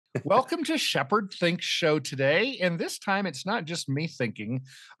Welcome to Shepherd Thinks Show today. And this time it's not just me thinking.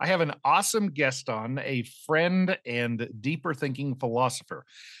 I have an awesome guest on, a friend and deeper thinking philosopher.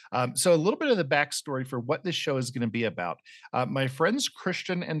 So, a little bit of the backstory for what this show is going to be about. My friends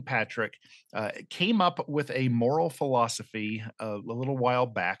Christian and Patrick came up with a moral philosophy a little while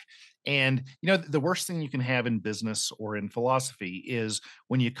back. And, the worst thing you can have in business or in philosophy is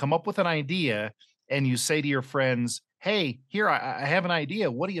when you come up with an idea and you say to your friends, "Hey, here, I have an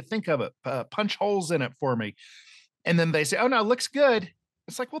idea. What do you think of it? Punch holes in it for me." And then they say, "Oh, no, it looks good."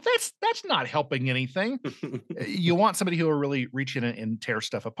 It's like, well, that's not helping anything. You want somebody who will really reach in and tear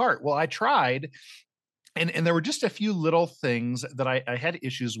stuff apart. Well, I tried, and there were just a few little things that I had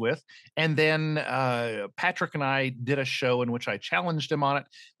issues with. And then Patrick and I did a show in which I challenged him on it.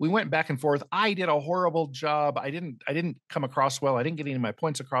 We went back and forth. I did a horrible job. I didn't come across well. I didn't get any of my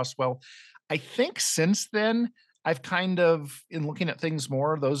points across well. I think since then, I've kind of, in looking at things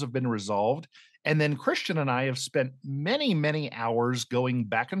more, those have been resolved. And then Christian and I have spent many, many hours going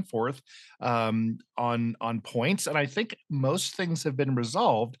back and forth on points, and I think most things have been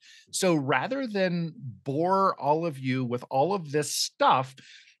resolved. So rather than bore all of you with all of this stuff,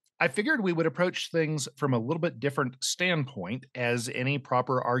 I figured we would approach things from a little bit different standpoint, as any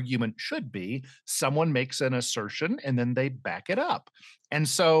proper argument should be. Someone makes an assertion and then they back it up. And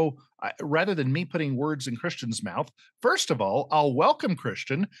so, rather than me putting words in Christian's mouth, first of all, I'll welcome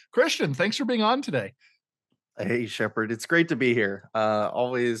Christian. Christian, thanks for being on today. Hey, Shepard. It's great to be here.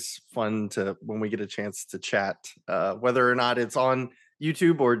 Always fun to when we get a chance to chat, whether or not it's on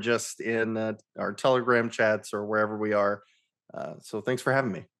YouTube or just in our Telegram chats or wherever we are. So thanks for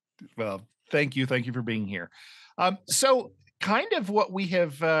having me. Well, thank you. Thank you for being here. So, kind of what we've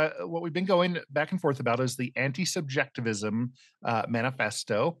been going back and forth about is the anti-subjectivism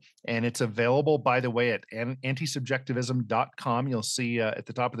manifesto, and it's available, by the way, at antisubjectivism.com. You'll see at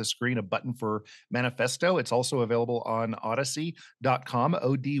the top of the screen a button for manifesto. It's also available on odyssey.com,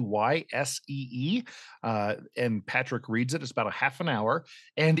 Odyssee. And Patrick reads it. It's about a half an hour,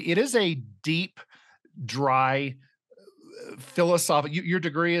 and it is a deep, dry philosophical. Your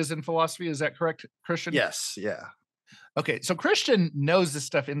degree is in philosophy, is that correct, Christian? Yes, yeah. Okay, so Christian knows this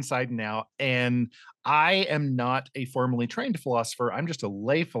stuff inside and out, and I am not a formally trained philosopher. I'm just a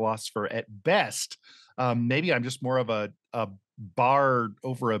lay philosopher at best. Maybe I'm just more of a bar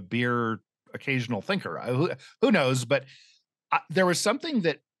over a beer occasional thinker. Who knows? But there was something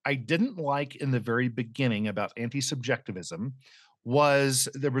that I didn't like in the very beginning about anti-subjectivism. Was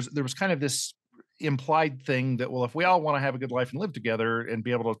there was kind of this implied thing that, well, if we all want to have a good life and live together and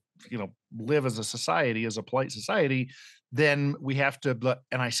be able to, live as a society, as a polite society, then we have to.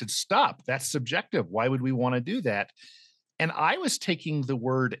 And I said, stop. That's subjective. Why would we want to do that? And I was taking the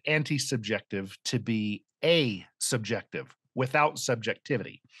word anti-subjective to be a subjective without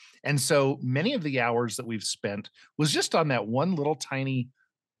subjectivity. And so many of the hours that we've spent was just on that one little tiny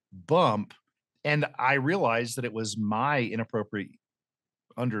bump. And I realized that it was my inappropriate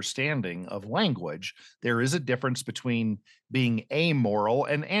understanding of language. There is a difference between being amoral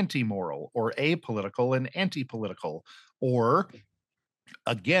and anti-moral, or apolitical and anti-political, or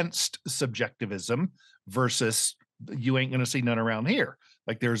against subjectivism versus you ain't going to see none around here.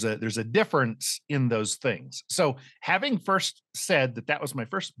 Like there's a difference in those things. So, having first said that, that was my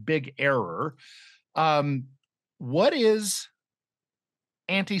first big error. um what is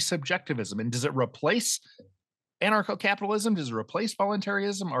anti-subjectivism, and does it replace anarcho-capitalism? Does it replace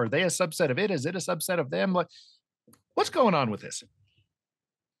voluntarism? Are they a subset of it? Is it a subset of them? Like, what's going on with this?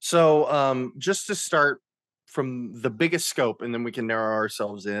 So just to start from the biggest scope, and then we can narrow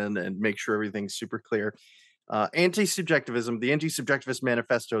ourselves in and make sure everything's super clear. Anti-subjectivism, the Anti-Subjectivist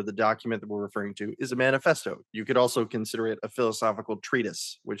Manifesto, the document that we're referring to, is a manifesto. You could also consider it a philosophical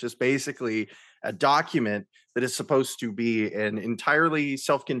treatise, which is basically a document that is supposed to be an entirely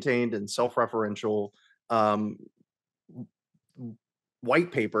self-contained and self-referential um,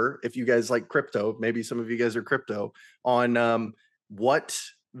 white paper. If you guys like crypto, maybe some of you guys are crypto, on what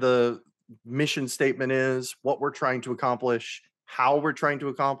the mission statement is, what we're trying to accomplish, how we're trying to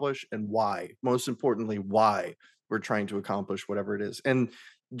accomplish, and why. Most importantly, why we're trying to accomplish whatever it is. And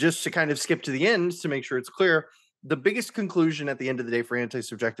just to kind of skip to the end to make sure it's clear, the biggest conclusion at the end of the day for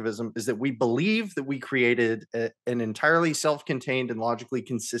anti-subjectivism is that we believe that we created an entirely self-contained and logically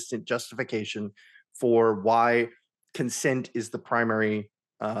consistent justification for why consent is the primary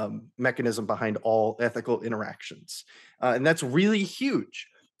mechanism behind all ethical interactions. And that's really huge.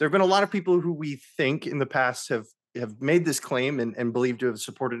 There have been a lot of people who we think in the past have made this claim and believed to have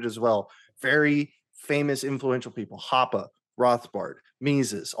supported it as well. Very famous, influential people: Hoppe, Rothbard,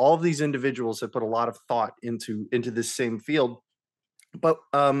 Mises. All of these individuals have put a lot of thought into this same field, But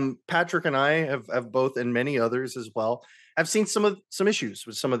Patrick and I have both, and many others as well, have seen some issues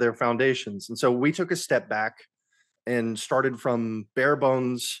with some of their foundations, and so we took a step back and started from bare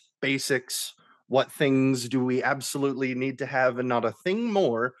bones basics. What things do we absolutely need to have, and not a thing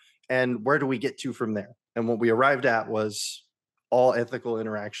more? And where do we get to from there? And what we arrived at was all ethical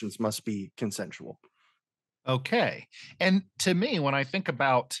interactions must be consensual. Okay. And to me, when I think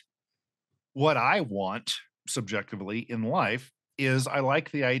about what I want subjectively in life, is I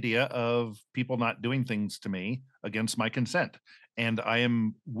like the idea of people not doing things to me against my consent. And I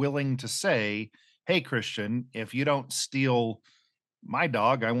am willing to say, hey, Christian, if you don't steal my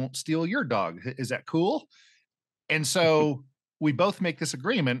dog, I won't steal your dog. Is that cool? And so we both make this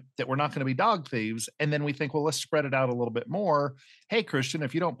agreement that we're not going to be dog thieves. And then we think, well, let's spread it out a little bit more. Hey, Christian,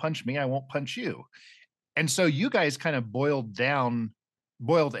 if you don't punch me, I won't punch you. And so you guys kind of boiled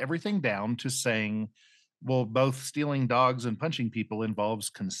everything down to saying, well, both stealing dogs and punching people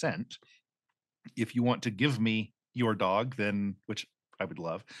involves consent. If you want to give me your dog, then, which I would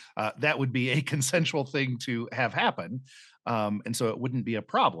love, that would be a consensual thing to have happen. And so it wouldn't be a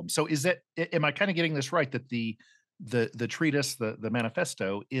problem. So is that, am I kind of getting this right? That the treatise, the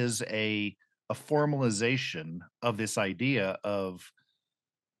manifesto is a formalization of this idea of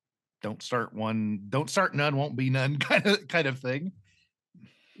don't start none, won't be none kind of thing.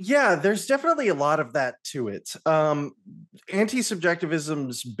 Yeah, there's definitely a lot of that to it.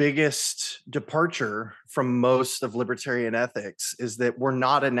 Anti-subjectivism's biggest departure from most of libertarian ethics is that we're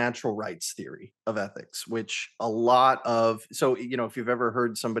not a natural rights theory of ethics, which a lot of, so, if you've ever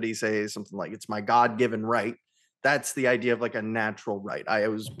heard somebody say something like, it's my God-given right, that's the idea of like a natural right. I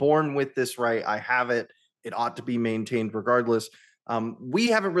was born with this right. I have it. It ought to be maintained regardless. We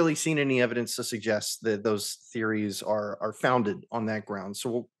haven't really seen any evidence to suggest that those theories are founded on that ground. So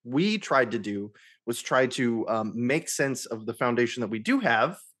what we tried to do was try to make sense of the foundation that we do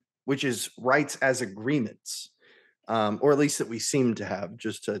have, which is rights as agreements, or at least that we seem to have.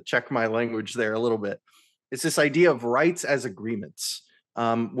 Just to check my language there a little bit, it's this idea of rights as agreements,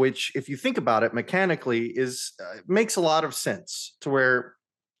 which, if you think about it mechanically, is makes a lot of sense. To where,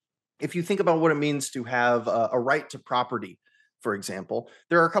 if you think about what it means to have a right to property, for example,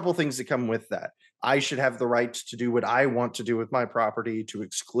 there are a couple things that come with that. I should have the right to do what I want to do with my property, to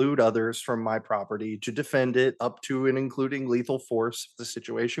exclude others from my property, to defend it up to and including lethal force if the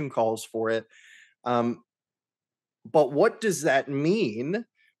situation calls for it. Um, but what does that mean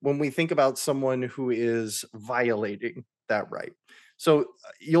when we think about someone who is violating that right? So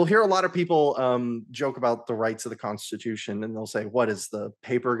you'll hear a lot of people joke about the rights of the Constitution, and they'll say, "What is the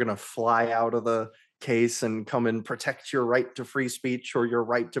paper going to fly out of the case and come and protect your right to free speech or your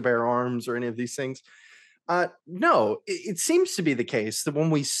right to bear arms or any of these things?" No, it seems to be the case that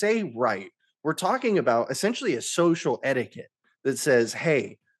when we say right, we're talking about essentially a social etiquette that says,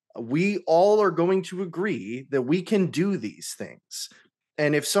 hey, we all are going to agree that we can do these things.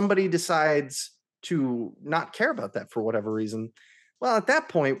 And if somebody decides to not care about that for whatever reason, well, at that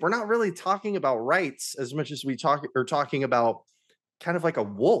point, we're not really talking about rights as much as we are talking about kind of like a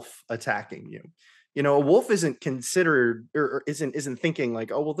wolf attacking you. A wolf isn't considered, or isn't thinking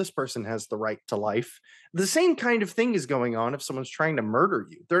like, oh, well, this person has the right to life. The same kind of thing is going on if someone's trying to murder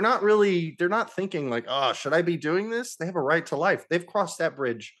you. They're not thinking like, oh, should I be doing this? They have a right to life. They've crossed that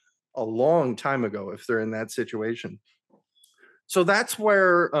bridge a long time ago if they're in that situation. So that's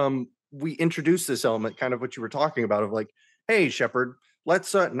where we introduce this element, kind of what you were talking about, of like, hey, Shepard,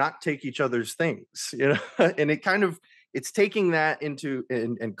 let's not take each other's things, and it's taking that into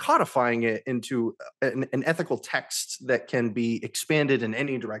and codifying it into an ethical text that can be expanded in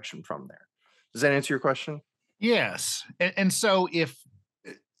any direction from there. Does that answer your question? Yes. And so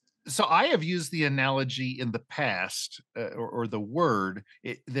so I have used the analogy in the past, or the word,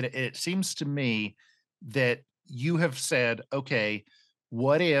 that it seems to me that you have said, okay,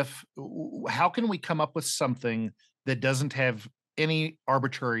 what if, how can we come up with something that doesn't have any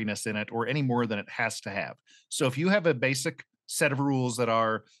arbitrariness in it or any more than it has to have? So if you have a basic set of rules that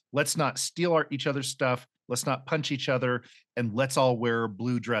are, let's not steal each other's stuff, let's not punch each other, and let's all wear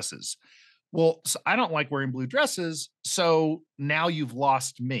blue dresses. Well, so I don't like wearing blue dresses. So now you've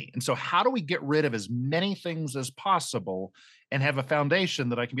lost me. And so, how do we get rid of as many things as possible and have a foundation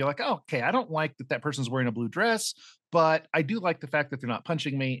that I can be like, oh, okay, I don't like that that person's wearing a blue dress, but I do like the fact that they're not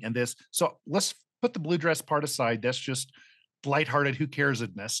punching me and this. So let's put the blue dress part aside. That's just lighthearted, who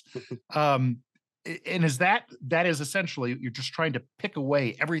caresidness. And that is essentially, you're just trying to pick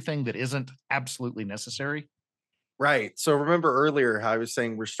away everything that isn't absolutely necessary. Right. So remember earlier how I was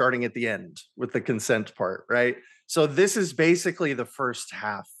saying we're starting at the end with the consent part, right? So this is basically the first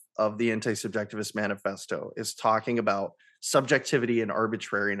half of the Anti-Subjectivist Manifesto, is talking about subjectivity and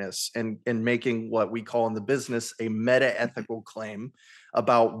arbitrariness, and making what we call in the business a meta-ethical claim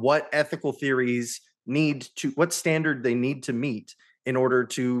about what ethical theories what standard they need to meet in order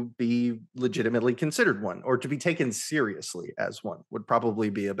to be legitimately considered one, or to be taken seriously as one, would probably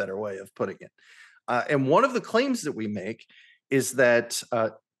be a better way of putting it. And one of the claims that we make is that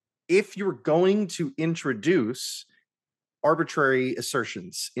if you're going to introduce arbitrary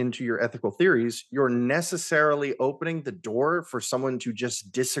assertions into your ethical theories, you're necessarily opening the door for someone to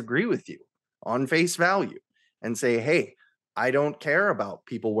just disagree with you on face value and say, hey, I don't care about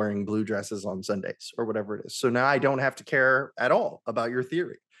people wearing blue dresses on Sundays or whatever it is. So now I don't have to care at all about your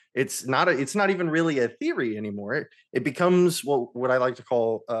theory. It's not even really a theory anymore. It becomes what I like to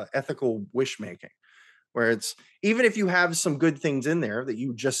call ethical wish making, where it's, even if you have some good things in there that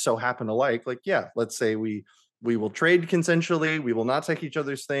you just so happen to like, yeah, let's say we will trade consensually, we will not take each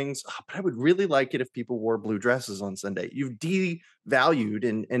other's things, but I would really like it if people wore blue dresses on Sunday. You've devalued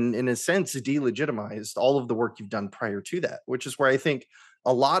and in a sense delegitimized all of the work you've done prior to that, which is where I think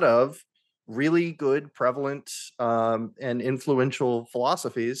a lot of really good, prevalent, and influential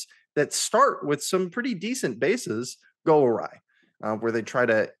philosophies that start with some pretty decent bases go awry, where they try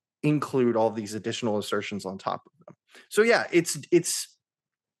to include all these additional assertions on top of them. So yeah, it's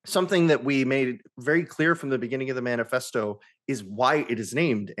something that we made very clear from the beginning of the manifesto is why it is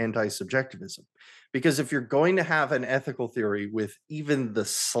named anti-subjectivism. Because if you're going to have an ethical theory with even the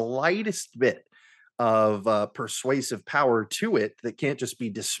slightest bit of persuasive power to it that can't just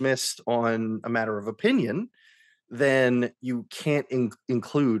be dismissed on a matter of opinion, then you can't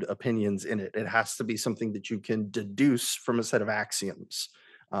include opinions in it. It has to be something that you can deduce from a set of axioms.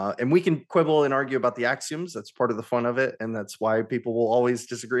 And we can quibble and argue about the axioms. That's part of the fun of it. And that's why people will always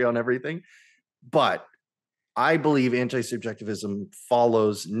disagree on everything. But I believe anti-subjectivism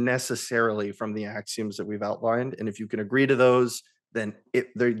follows necessarily from the axioms that we've outlined. And if you can agree to those, then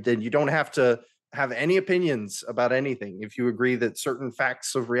you don't have to have any opinions about anything. If you agree that certain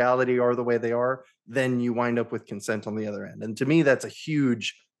facts of reality are the way they are, then you wind up with consent on the other end. And to me, that's a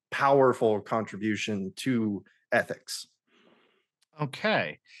huge, powerful contribution to ethics.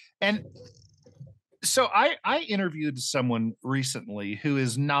 Okay. And so I interviewed someone recently who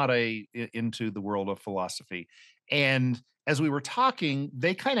is not into the world of philosophy, and as we were talking,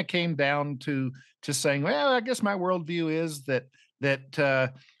 they kind of came down to saying, well, I guess my worldview is that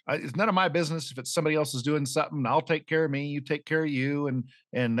it's none of my business if it's somebody else is doing something. I'll take care of me, you take care of you,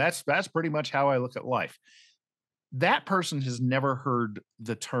 and that's pretty much how I look at life. That person has never heard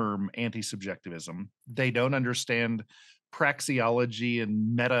the term anti-subjectivism. They don't understand praxeology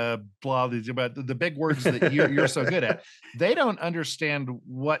and meta blah, the big words that you're so good at. They don't understand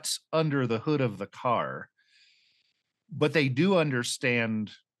what's under the hood of the car, but they do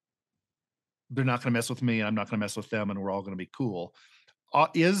understand they're not going to mess with me, I'm not going to mess with them, and we're all going to be cool.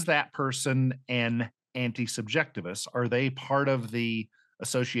 Is that person an anti-subjectivist? Are they part of the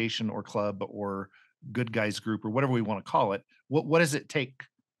association or club or good guys group or whatever we want to call it? What does it take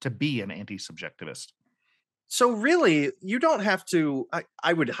to be an anti-subjectivist? So really, you don't have to.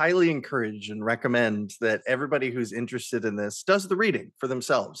 I would highly encourage and recommend that everybody who's interested in this does the reading for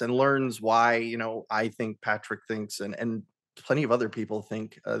themselves and learns why, I think Patrick thinks, and plenty of other people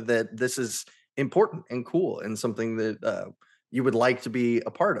think that this is important and cool and something that you would like to be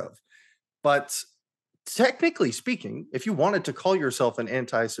a part of. But technically speaking, if you wanted to call yourself an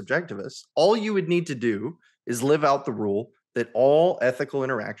anti-subjectivist, all you would need to do is live out the rule that all ethical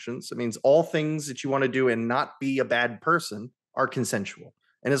interactions, it means all things that you want to do and not be a bad person, are consensual.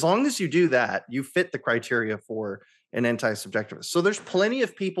 And as long as you do that, you fit the criteria for an anti-subjectivist. So there's plenty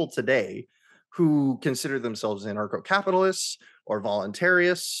of people today who consider themselves anarcho-capitalists or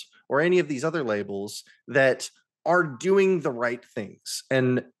voluntarists or any of these other labels that are doing the right things.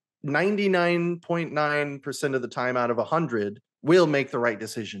 And 99.9% of the time out of 100 will make the right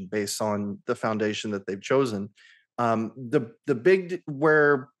decision based on the foundation that they've chosen. The big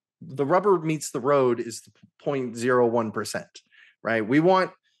where the rubber meets the road is the 0.01%, right?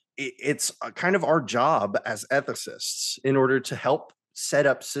 It's kind of our job as ethicists in order to help set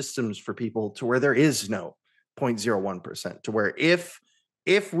up systems for people to where there is no 0.01%, to where if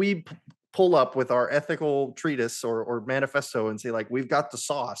we pull up with our ethical treatise or manifesto and say, like, we've got the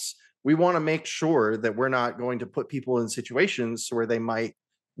sauce, we want to make sure that we're not going to put people in situations where they might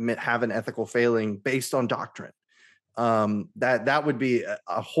have an ethical failing based on doctrine. That would be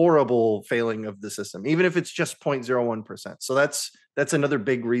a horrible failing of the system, even if it's just 0.01%. So that's another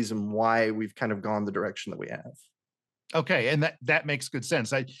big reason why we've kind of gone the direction that we have. Okay, and that makes good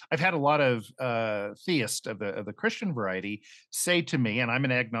sense. I've had a lot of theists of the Christian variety say to me, and I'm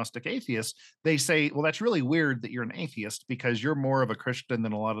an agnostic atheist. They say, "Well, that's really weird that you're an atheist because you're more of a Christian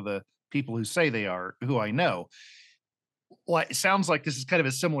than a lot of the people who say they are, who I know." Well, it sounds like this is kind of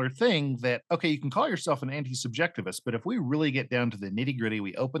a similar thing that, okay, you can call yourself an anti-subjectivist, but if we really get down to the nitty-gritty,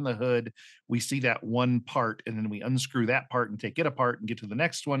 we open the hood, we see that one part, and then we unscrew that part and take it apart and get to the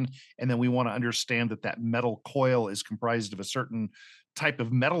next one, and then we want to understand that that metal coil is comprised of a certain type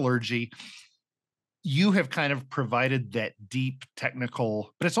of metallurgy. You have kind of provided that deep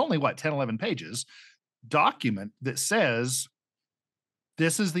technical, but it's only what, 10, 11 pages document that says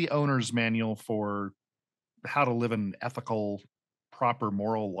this is the owner's manual for how to live an ethical, proper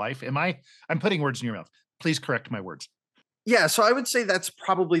moral life. I'm putting words in your mouth. Please correct my words. Yeah, so I would say that's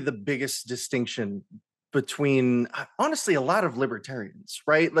probably the biggest distinction between honestly a lot of libertarians,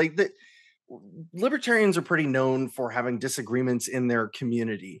 right? Like the libertarians are pretty known for having disagreements in their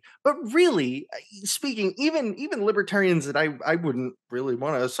community. But really, speaking, even libertarians that I wouldn't really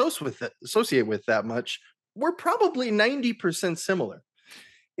want to associate with that much, we're probably 90% similar.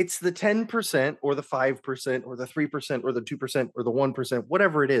 It's the 10% or the 5% or the 3% or the 2% or the 1%,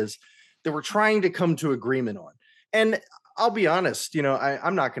 whatever it is, that we're trying to come to agreement on. And I'll be honest,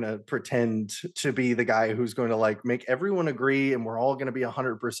 I'm not going to pretend to be the guy who's going to like make everyone agree and we're all going to be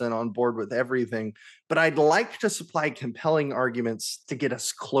 100% on board with everything. But I'd like to supply compelling arguments to get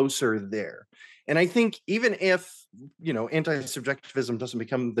us closer there. And I think even if, anti-subjectivism doesn't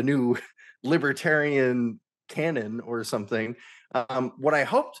become the new libertarian canon or something, what I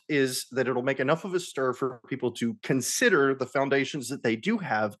hoped is that it'll make enough of a stir for people to consider the foundations that they do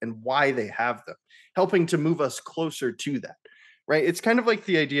have and why they have them, helping to move us closer to that, right? It's kind of like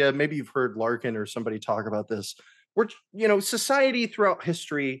the idea, maybe you've heard Larkin or somebody talk about this, where, society throughout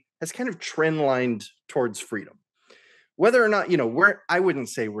history has kind of trend lined towards freedom. Whether or not, I wouldn't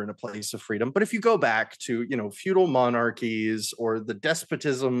say we're in a place of freedom, but if you go back to, feudal monarchies or the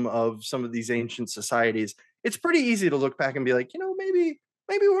despotism of some of these ancient societies, it's pretty easy to look back and be like, maybe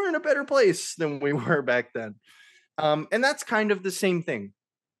we're in a better place than we were back then. And that's kind of the same thing.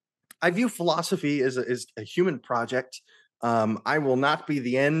 I view philosophy as a human project. I will not be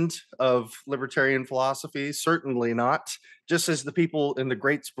the end of libertarian philosophy, certainly not. Just as the people in the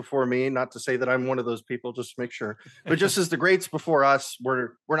greats before me, not to say that I'm one of those people, just to make sure, but just as the greats before us,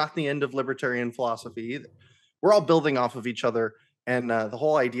 we're not the end of libertarian philosophy either. We're all building off of each other, and the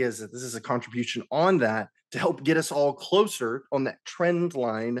whole idea is that this is a contribution on that to help get us all closer on that trend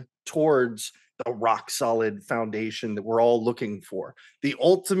line towards the rock solid foundation that we're all looking for, the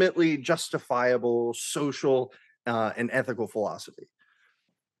ultimately justifiable social and ethical philosophy.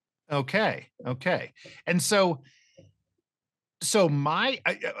 Okay. And so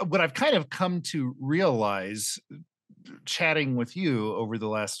what I've kind of come to realize chatting with you over the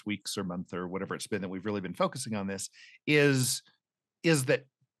last weeks or month or whatever it's been that we've really been focusing on this is that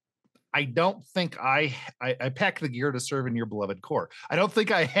I don't think I pack the gear to serve in your beloved corps. I don't think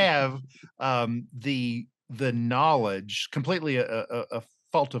I have the knowledge, completely a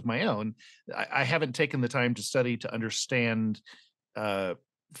fault of my own. I haven't taken the time to study to understand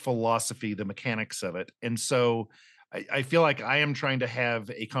philosophy, the mechanics of it, and so I feel like I am trying to have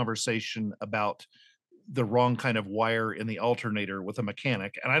a conversation about the wrong kind of wire in the alternator with a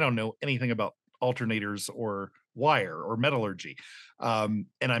mechanic, and I don't know anything about alternators or wire or metallurgy. And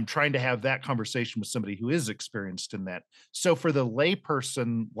I'm trying to have that conversation with somebody who is experienced in that. So for the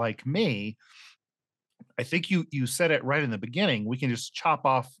layperson like me, I think you said it right in the beginning. We can just chop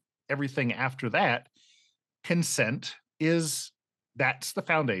off everything after that. Consent is that's the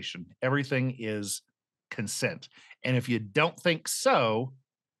foundation. Everything is consent. And if you don't think so,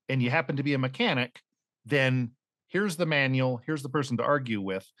 and you happen to be a mechanic, then here's the manual, here's the person to argue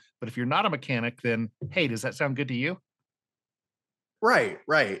with. But if you're not a mechanic, then hey, does that sound good to you? Right.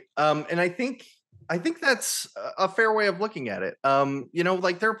 And I think that's a fair way of looking at it.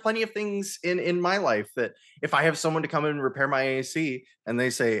 Like there are plenty of things in my life that if I have someone to come in and repair my AC and they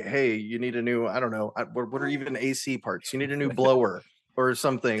say, "Hey, you need a new, I don't know, what are even AC parts? You need a new blower or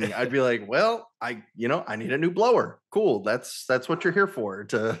something." I'd be like, "Well, I need a new blower. Cool. That's what you're here for,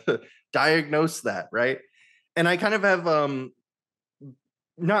 to diagnose that, right?" And I kind of have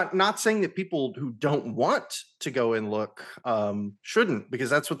not saying that people who don't want to go and look shouldn't, because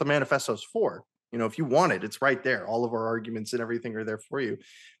that's what the manifesto's for. If you want it, it's right there. All of our arguments and everything are there for you.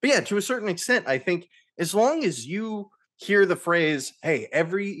 But yeah, to a certain extent, I think as long as you hear the phrase, "Hey,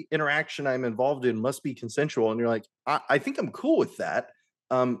 every interaction I'm involved in must be consensual," and you're like, I think I'm cool with that.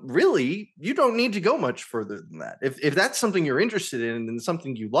 Really, you don't need to go much further than that. If that's something you're interested in and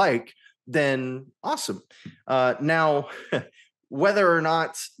something you like, then awesome. Now, whether or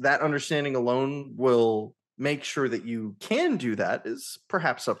not that understanding alone will make sure that you can do that is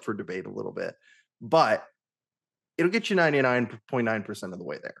perhaps up for debate a little bit, but it'll get you 99.9% of the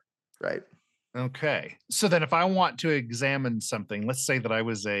way there, right? Okay. So then if I want to examine something, let's say that I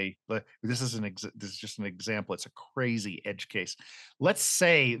was this is just an example. It's a crazy edge case. Let's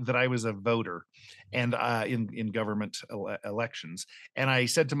say that I was a voter and in government elections, and I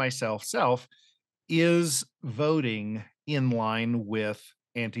said to myself, self, is voting in line with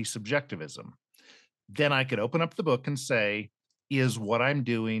anti-subjectivism? Then I could open up the book and say, is what I'm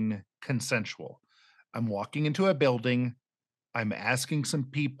doing consensual? I'm walking into a building, I'm asking some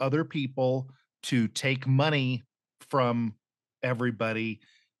other people to take money from everybody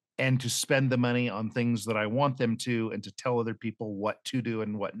and to spend the money on things that I want them to, and to tell other people what to do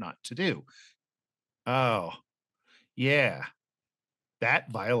and what not to do. Oh, yeah,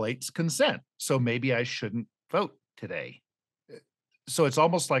 that violates consent. So maybe I shouldn't vote today. So it's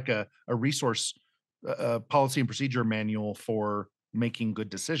almost like a resource, policy and procedure manual for making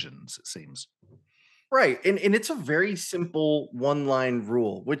good decisions, it seems. Right. And it's a very simple one line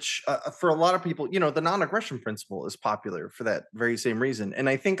rule, which for a lot of people, the non aggression principle is popular for that very same reason. And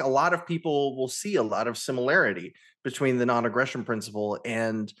I think a lot of people will see a lot of similarity between the non aggression principle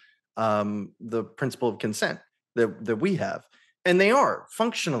and the principle of consent that we have. And they are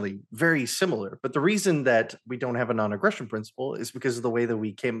functionally very similar. But the reason that we don't have a non aggression principle is because of the way that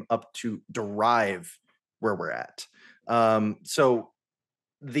we came up to derive where we're at. So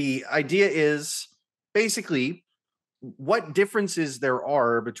the idea is basically what differences there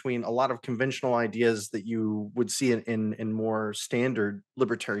are between a lot of conventional ideas that you would see in more standard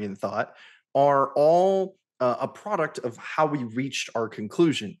libertarian thought are all a product of how we reached our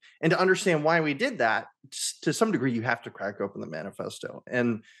conclusion. And to understand why we did that, to some degree, you have to crack open the manifesto.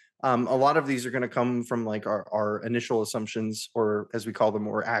 And a lot of these are going to come from like our initial assumptions, or as we call them,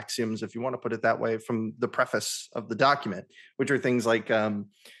 or axioms, if you want to put it that way, from the preface of the document, which are things like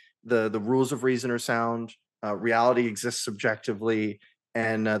the rules of reason are sound, reality exists subjectively,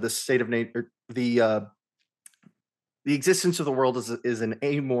 and the state of nature, the existence of the world is an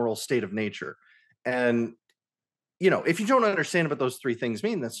amoral state of nature. And if you don't understand what those three things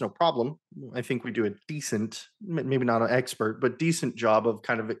mean, that's no problem. I think we do a decent, maybe not an expert, but decent job of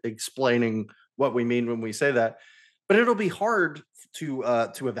kind of explaining what we mean when we say that. But it'll be hard to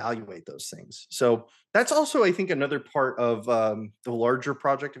evaluate those things. So that's also, I think, another part of the larger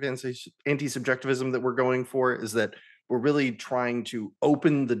project of anti-subjectivism that we're going for, is that we're really trying to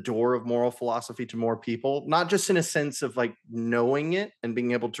open the door of moral philosophy to more people, not just in a sense of like knowing it and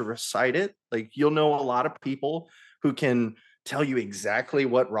being able to recite it. Like you'll know a lot of people who can tell you exactly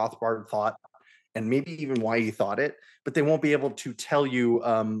what Rothbard thought and maybe even why he thought it, but they won't be able to tell you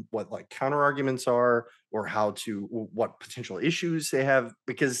what like counter arguments are, or what potential issues they have,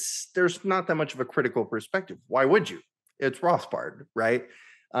 because there's not that much of a critical perspective. Why would you? It's Rothbard, right?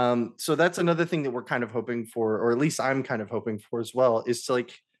 So that's another thing that we're kind of hoping for, or at least I'm kind of hoping for as well, is to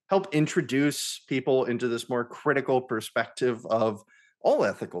like help introduce people into this more critical perspective of all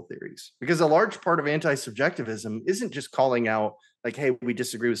ethical theories. Because a large part of anti-subjectivism isn't just calling out like, hey, we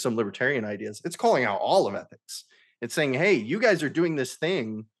disagree with some libertarian ideas. It's calling out all of ethics. It's saying, hey, you guys are doing this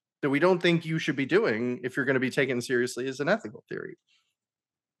thing that we don't think you should be doing if you're going to be taken seriously as an ethical theory.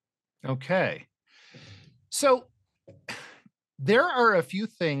 Okay. So there are a few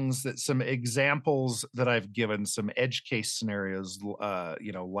things, that some examples that I've given, some edge case scenarios,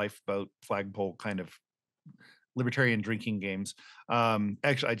 lifeboat, flagpole kind of libertarian drinking games.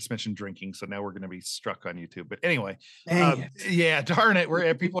 Actually, I just mentioned drinking, so now we're going to be struck on YouTube. But anyway, Dang it. yeah, darn it,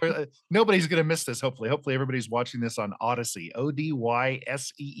 we're people are nobody's going to miss this. Hopefully, everybody's watching this on Odyssey, ODYSEE.com.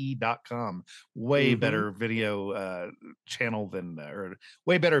 Way better video channel than, or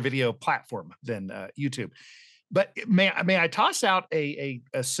way better video platform than YouTube. But may I toss out a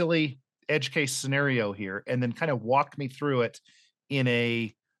silly edge case scenario here, and then kind of walk me through it in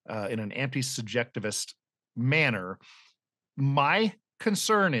an anti-subjectivist manner. My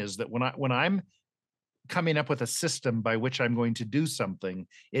concern is that when I'm coming up with a system by which I'm going to do something,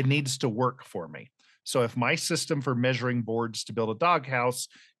 it needs to work for me. So if my system for measuring boards to build a doghouse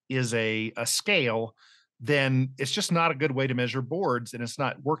is a scale, then it's just not a good way to measure boards, and it's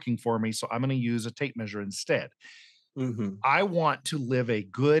not working for me. So I'm going to use a tape measure instead. I want to live a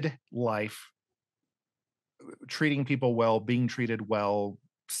good life, treating people well, being treated well,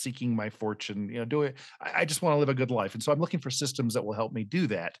 seeking my fortune, I just want to live a good life. And so I'm looking for systems that will help me do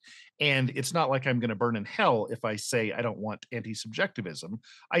that. And it's not like I'm going to burn in hell if I say I don't want anti-subjectivism.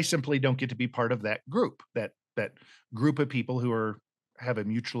 I simply don't get to be part of that group of people who are have a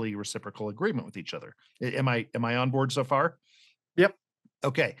mutually reciprocal agreement with each other. Am I on board so far? Yep.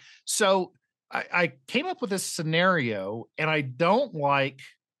 Okay. So I came up with this scenario and I don't like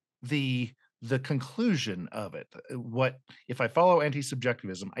the the conclusion of it. What if I follow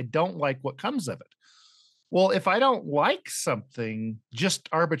anti-subjectivism? I don't like what comes of it. Well, if I don't like something just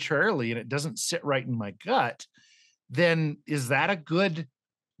arbitrarily and it doesn't sit right in my gut, then is that a good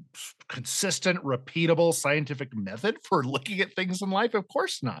consistent, repeatable scientific method for looking at things in life? Of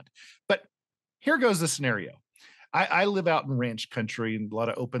course not. But here goes the scenario. I live out in ranch country and a lot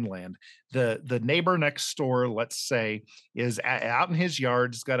of open land. The neighbor next door, let's say, is out in his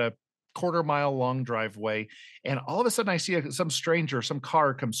yard. He's got a quarter-mile long driveway, and all of a sudden I see some stranger, some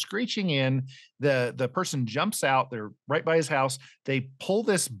car come screeching in. The person jumps out. They're right by his house. They pull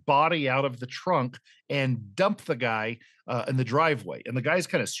this body out of the trunk and dump the guy in the driveway. And the guy's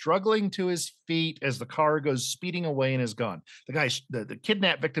kind of struggling to his feet as the car goes speeding away and is gone. The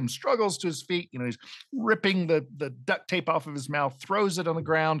kidnap victim struggles to his feet. He's ripping the duct tape off of his mouth, throws it on the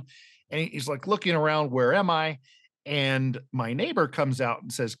ground, and he's like looking around, where am I? And my neighbor comes out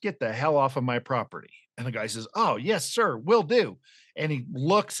and says, "Get the hell off of my property." And the guy says, "Oh, yes, sir, will do." And he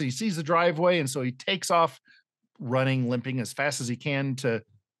looks, he sees the driveway, and so he takes off running, limping as fast as he can to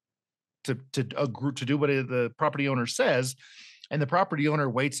do what the property owner says. And the property owner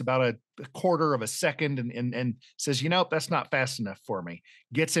waits about a quarter of a second and says, "That's not fast enough for me."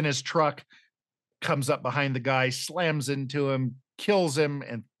 Gets in his truck, comes up behind the guy, slams into him, kills him,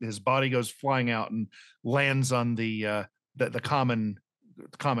 and his body goes flying out and lands on the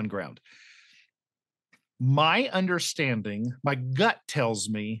common ground. My understanding, my gut tells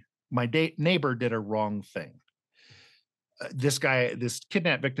me my neighbor did a wrong thing. This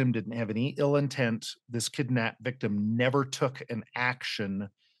kidnap victim didn't have any ill intent. This kidnap victim never took an action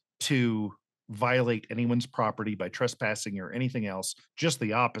to violate anyone's property by trespassing or anything else. Just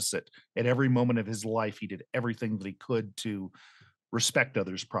the opposite. At every moment of his life, he did everything that he could to respect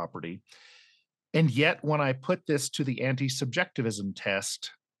others' property. And yet, when I put this to the anti-subjectivism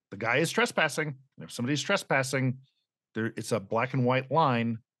test, the guy is trespassing. And if somebody's trespassing, it's a black and white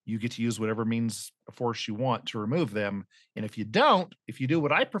line. You get to use whatever means of force you want to remove them. And if you don't, if you do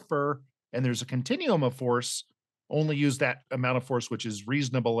what I prefer, and there's a continuum of force, only use that amount of force which is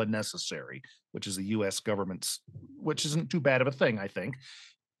reasonable and necessary, which is the US government's, which isn't too bad of a thing, I think.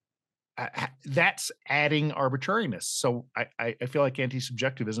 That's adding arbitrariness. So I feel like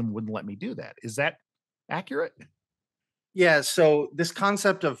anti-subjectivism wouldn't let me do that. Is that accurate? Yeah, so this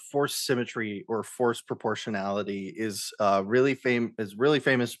concept of force symmetry or force proportionality is really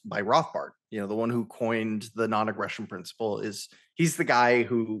famous by Rothbard. The one who coined the non-aggression principle. He's the guy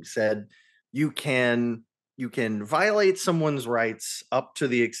who said you can violate someone's rights up to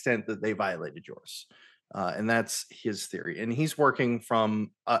the extent that they violated yours. And that's his theory. And he's working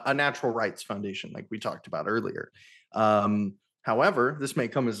from a natural rights foundation, like we talked about earlier. However, this may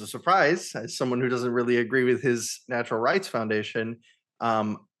come as a surprise as someone who doesn't really agree with his natural rights foundation.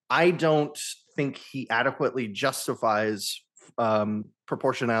 I don't think he adequately justifies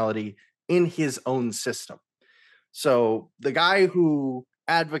proportionality in his own system. So the guy who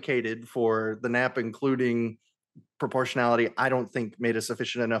advocated for the NAP including proportionality, I don't think made a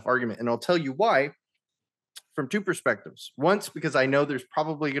sufficient enough argument. And I'll tell you why from two perspectives. Once, because I know there's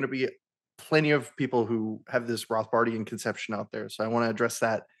probably going to be plenty of people who have this Rothbardian conception out there. So I want to address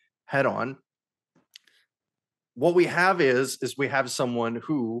that head on. What we have is we have someone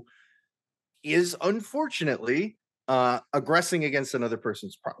who is unfortunately aggressing against another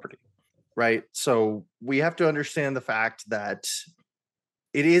person's property, right? So we have to understand the fact that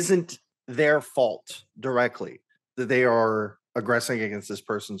it isn't their fault directly that they are aggressing against this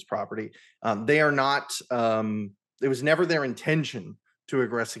person's property. They are not, it was never their intention to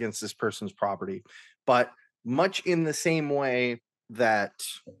aggress against this person's property, but much in the same way that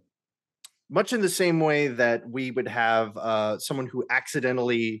we would have someone who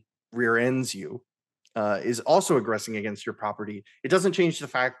accidentally rear ends you is also aggressing against your property. It doesn't change the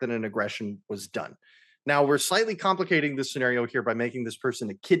fact that an aggression was done. Now, we're slightly complicating this scenario here by making this person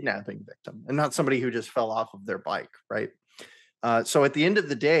a kidnapping victim and not somebody who just fell off of their bike, right? So at the end of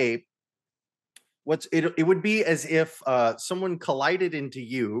the day, it would be as if someone collided into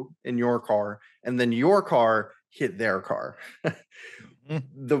you in your car and then your car hit their car.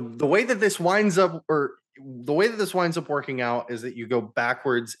 The way that this winds up working out is that you go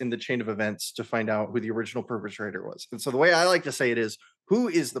backwards in the chain of events to find out who the original perpetrator was. And so the way I like to say it is, who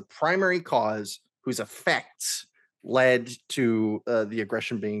is the primary cause whose effects led to the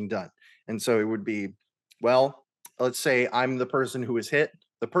aggression being done? And so it would be, well, let's say I'm the person who was hit.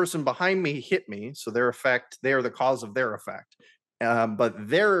 The person behind me hit me, so they are the cause of their effect. but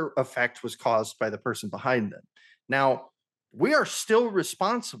their effect was caused by the person behind them. Now, we are still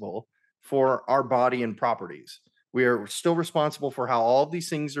responsible for our body and properties. We are still responsible for how all of these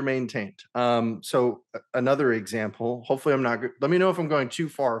things are maintained. So another example, hopefully I'm not, let me know if I'm going too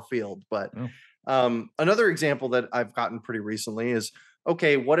far afield, but another example that I've gotten pretty recently is,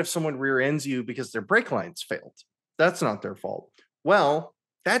 okay, what if someone rear ends you because their brake lines failed? That's not their fault. Well,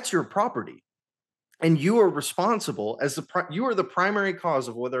 that's your property. And you are responsible as you are the primary cause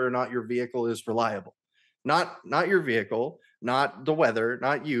of whether or not your vehicle is reliable. Not your vehicle, not the weather,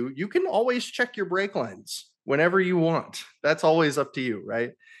 not you. You can always check your brake lines whenever you want. That's always up to you,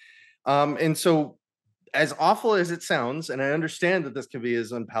 right? And so, as awful as it sounds, and I understand that this can be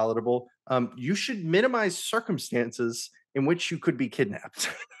as unpalatable, you should minimize circumstances in which you could be kidnapped.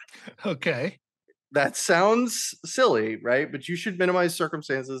 Okay. That sounds silly, right? But you should minimize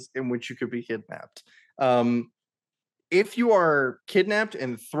circumstances in which you could be kidnapped. If you are kidnapped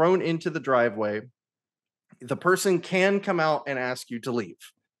and thrown into the driveway, the person can come out and ask you to leave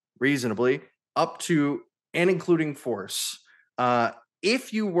reasonably, up to and including force.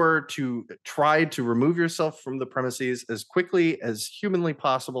 If you were to try to remove yourself from the premises as quickly as humanly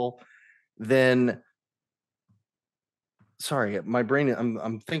possible, then sorry, my brain,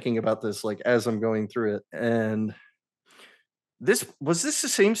 I'm thinking about this like as I'm going through it. And this was this the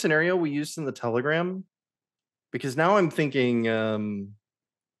same scenario we used in the Telegram? Because now I'm thinking,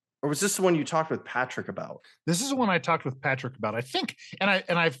 or was this the one you talked with Patrick about? This is the one I talked with Patrick about, I think,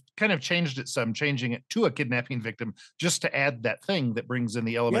 I've kind of changed it some, changing it to a kidnapping victim just to add that thing that brings in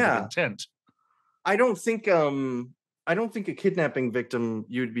the element of Yeah. intent. I don't think a kidnapping victim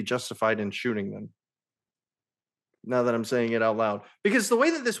you'd be justified in shooting them. Now that I'm saying it out loud. Because the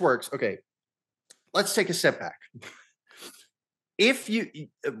way that this works, okay, let's take a step back. If you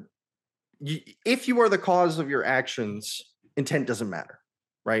are the cause of your actions, intent doesn't matter,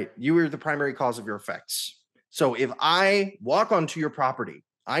 right? You are the primary cause of your effects. So if I walk onto your property,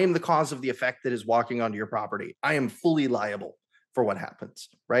 I am the cause of the effect that is walking onto your property. I am fully liable for what happens,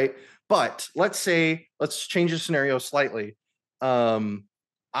 right? But let's change the scenario slightly. Actually,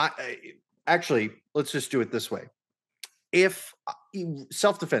 let's just do it this way. If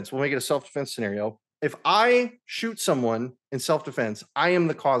self-defense, we'll make it a self-defense scenario. If I shoot someone in self-defense, I am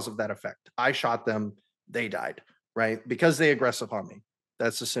the cause of that effect. I shot them, they died, right? Because they aggressed upon me.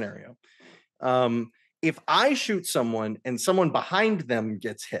 That's the scenario. If I shoot someone and someone behind them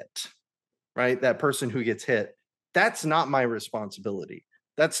gets hit, right? That person who gets hit, that's not my responsibility.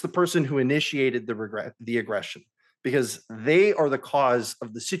 That's the person who initiated the aggression, because they are the cause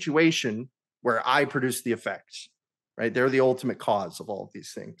of the situation where I produce the effect, right? They're the ultimate cause of all of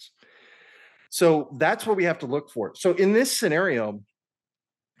these things. So that's what we have to look for. So in this scenario,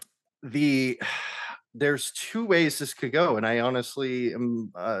 there's two ways this could go, and I honestly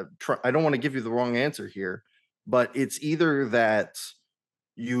am I don't want to give you the wrong answer here, but it's either that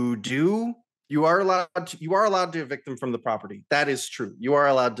you are allowed to evict them from the property. That is true. You are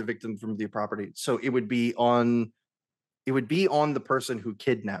allowed to evict them from the property. So it would be on the person who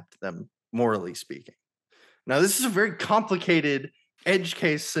kidnapped them, morally speaking. Now, this is a very complicated edge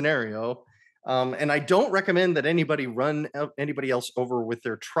case scenario. And I don't recommend that anybody run anybody else over with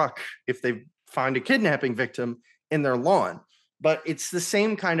their truck if they find a kidnapping victim in their lawn. But it's the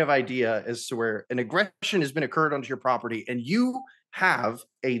same kind of idea as to where an aggression has been occurred onto your property and you have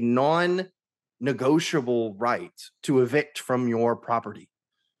a non-negotiable right to evict from your property.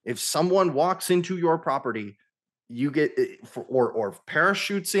 If someone walks into your property, you get or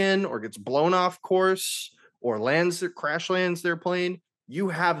parachutes in or gets blown off course or crash lands their plane, you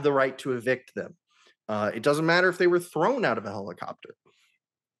have the right to evict them. It doesn't matter if they were thrown out of a helicopter.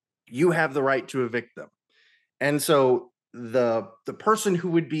 You have the right to evict them. And so the person who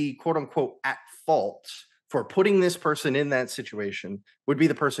would be quote unquote at fault for putting this person in that situation would be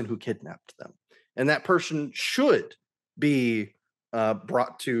the person who kidnapped them. And that person should be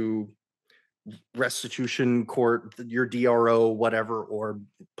brought to restitution court, your DRO, whatever, or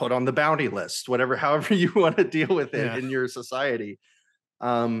put on the bounty list, whatever, however you want to deal with it in your society.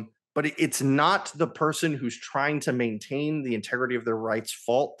 But it's not the person who's trying to maintain the integrity of their rights'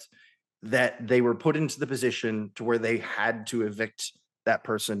 fault that they were put into the position to where they had to evict that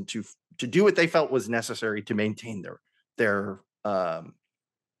person to do what they felt was necessary to maintain their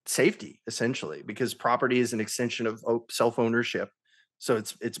safety, essentially, because property is an extension of self-ownership. So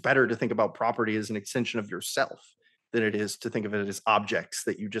it's better to think about property as an extension of yourself than it is to think of it as objects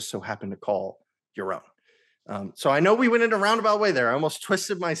that you just so happen to call your own. So I know we went in a roundabout way there. I almost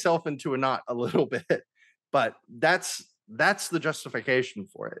twisted myself into a knot a little bit, but that's the justification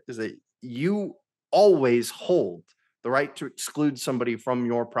for it, is that you always hold the right to exclude somebody from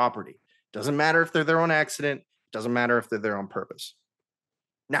your property. Doesn't matter if they're there on accident, doesn't matter if they're there on purpose.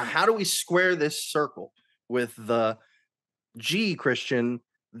 Now, how do we square this circle with the gee, Christian,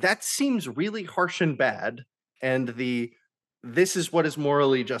 that seems really harsh and bad, and the this is what is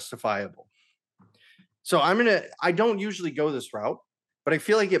morally justifiable? So I don't usually go this route, but I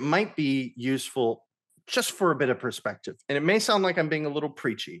feel like it might be useful just for a bit of perspective. And it may sound like I'm being a little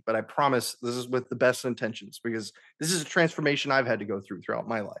preachy, but I promise this is with the best intentions, because this is a transformation I've had to go through throughout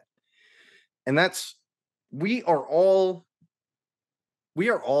my life. And that's we are all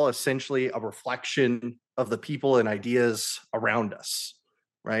essentially a reflection of the people and ideas around us,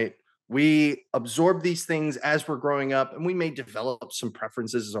 right? We absorb these things as we're growing up, and we may develop some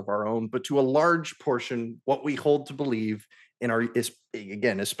preferences of our own, but to a large portion, what we hold to believe in our is,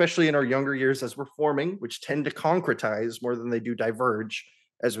 again, especially in our younger years as we're forming, which tend to concretize more than they do diverge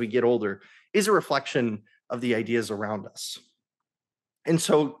as we get older, is a reflection of the ideas around us. And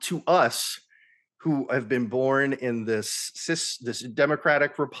so to us, who have been born in this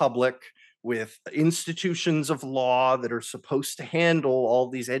democratic republic with institutions of law that are supposed to handle all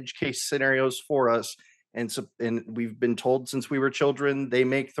these edge case scenarios for us. And we've been told since we were children, they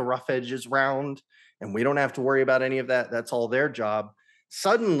make the rough edges round and we don't have to worry about any of that. That's all their job.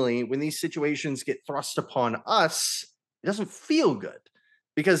 Suddenly, when these situations get thrust upon us, it doesn't feel good,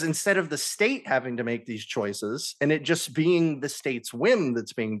 because instead of the state having to make these choices and it just being the state's whim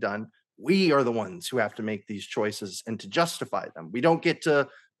that's being done, we are the ones who have to make these choices and to justify them. We don't get to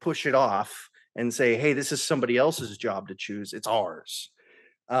push it off and say, hey, this is somebody else's job to choose. It's ours.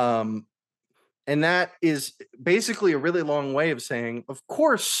 And that is basically a really long way of saying, of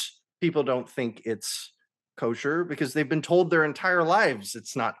course, people don't think it's kosher because they've been told their entire lives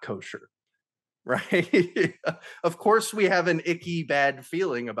it's not kosher, right? Of course, we have an icky, bad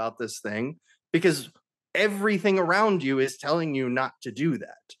feeling about this thing because everything around you is telling you not to do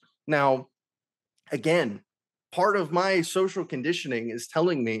that. Now, again, part of my social conditioning is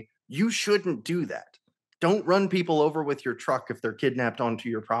telling me you shouldn't do that. Don't run people over with your truck if they're kidnapped onto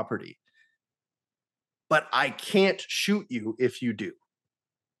your property. But I can't shoot you if you do.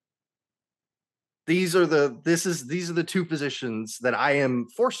 These are the two positions that I am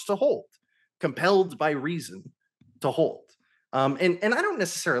forced to hold, compelled by reason to hold. And I don't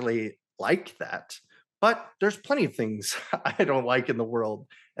necessarily like that, but there's plenty of things I don't like in the world,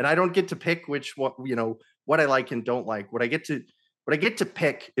 and I don't get to pick what I like and don't like. What I get to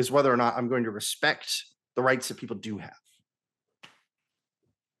pick is whether or not I'm going to respect the rights that people do have.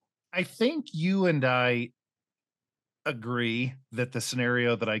 I think you and I agree that the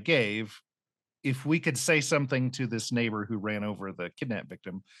scenario that I gave, if we could say something to this neighbor who ran over the kidnap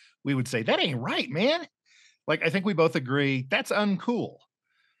victim, we would say, that ain't right, man. Like, I think we both agree that's uncool.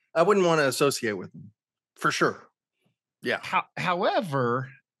 I wouldn't want to associate with them, for sure. Yeah. However,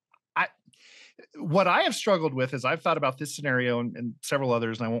 what I have struggled with is I've thought about this scenario and several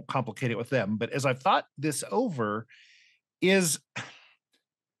others, and I won't complicate it with them, but as I've thought this over, is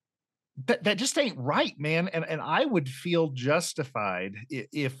that just ain't right, man. And I would feel justified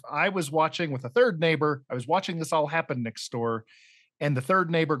if I was watching with a third neighbor. I was watching this all happen next door, and the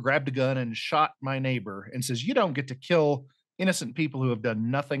third neighbor grabbed a gun and shot my neighbor and says, you don't get to kill innocent people who have done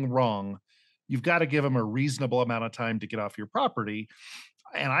nothing wrong. You've got to give them a reasonable amount of time to get off your property.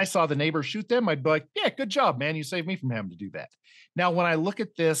 And I saw the neighbor shoot them, I'd be like, yeah, good job, man. You saved me from having to do that. Now, when I look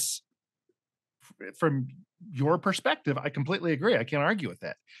at this from your perspective, I completely agree. I can't argue with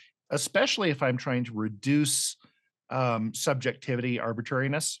that, especially if I'm trying to reduce subjectivity,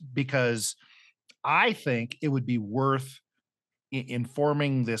 arbitrariness, because I think it would be worth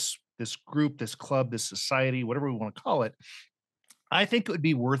informing this group, this club, this society, whatever we want to call it. I think it would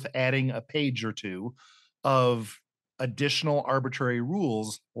be worth adding a page or two of additional arbitrary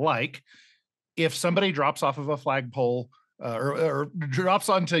rules, like if somebody drops off of a flagpole or drops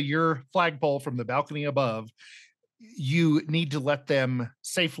onto your flagpole from the balcony above, you need to let them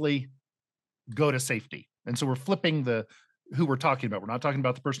safely go to safety. And so we're flipping who we're talking about. We're not talking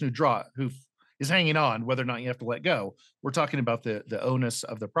about the person who is hanging on, whether or not you have to let go. We're talking about the onus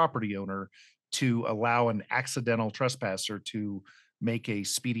of the property owner to allow an accidental trespasser to make a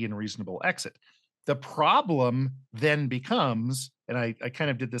speedy and reasonable exit. The problem then becomes, and I kind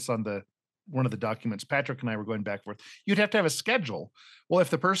of did this on one of the documents Patrick and I were going back and forth, you'd have to have a schedule. Well,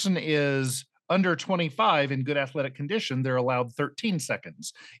 if the person is under 25 in good athletic condition, they're allowed 13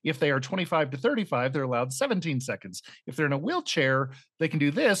 seconds. If they are 25 to 35, they're allowed 17 seconds. If they're in a wheelchair, they can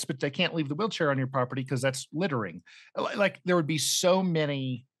do this, but they can't leave the wheelchair on your property because that's littering. Like, there would be so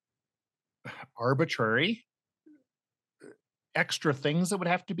many arbitrary extra things that would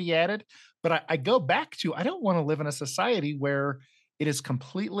have to be added. But I go back to, I don't want to live in a society where it is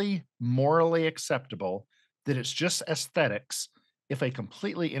completely morally acceptable that it's just aesthetics if a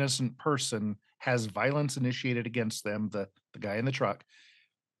completely innocent person has violence initiated against them, the guy in the truck.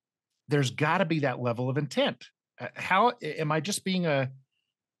 There's got to be that level of intent. How am I just being a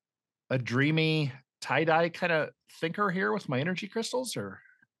dreamy tie-dye kind of thinker here with my energy crystals, or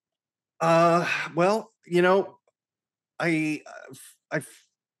Well, I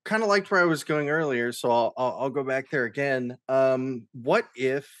kind of liked where I was going earlier, so I'll go back there again. What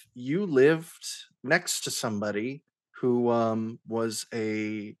if you lived next to somebody who was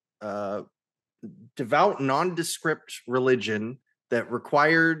a devout, nondescript religion that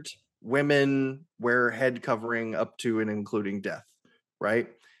required women wear head covering up to and including death, right?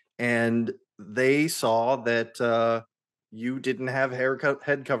 And they saw that you didn't have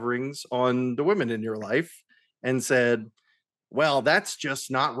head coverings on the women in your life and said, well, that's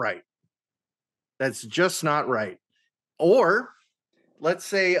just not right. That's just not right. Or let's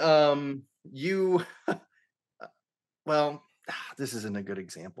say you well, this isn't a good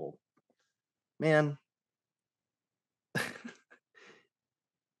example. Man,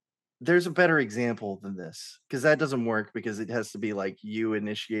 there's a better example than this because that doesn't work because it has to be like you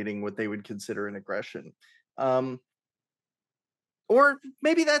initiating what they would consider an aggression. Um, or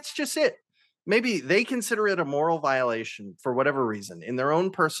maybe that's just it. Maybe they consider it a moral violation for whatever reason in their own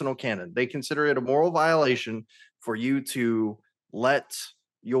personal canon. They consider it a moral violation for you to let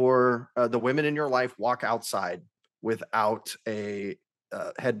your the women in your life walk outside without a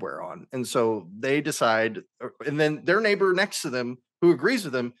headwear on, and so they decide, and then their neighbor next to them who agrees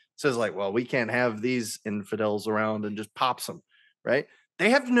with them says like, "Well, we can't have these infidels around," and just pops them. Right? They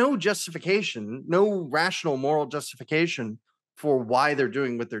have no justification, no rational moral justification for why they're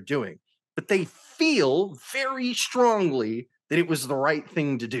doing what they're doing, but they feel very strongly that it was the right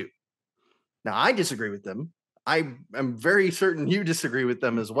thing to do. Now, I disagree with them. I am very certain you disagree with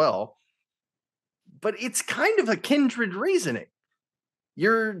them as well, but it's kind of a kindred reasoning.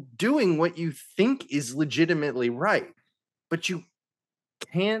 You're doing what you think is legitimately right, but you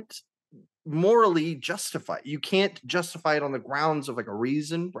can't morally justify it. You can't justify it on the grounds of like a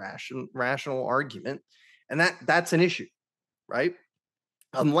reason, rational argument, and that's an issue, right?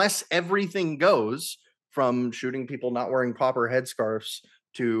 Unless everything goes from shooting people not wearing proper headscarves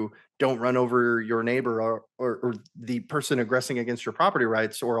to don't run over your neighbor or the person aggressing against your property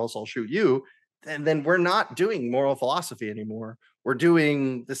rights, or else I'll shoot you, and then we're not doing moral philosophy anymore. We're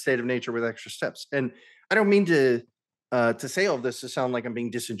doing the state of nature with extra steps. And I don't mean to say all of this to sound like I'm being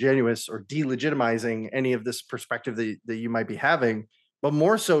disingenuous or delegitimizing any of this perspective that you might be having, but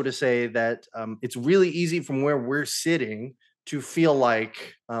more so to say that it's really easy from where we're sitting to feel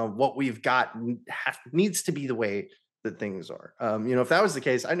like what we've got needs to be the way that things are. If that was the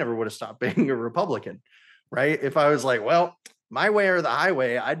case, I never would have stopped being a Republican, right? If I was like, well, my way or the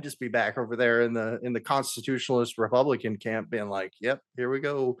highway, I'd just be back over there in the constitutionalist Republican camp, being like, "Yep, here we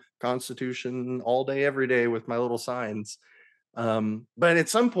go, Constitution all day, every day," with my little signs. But at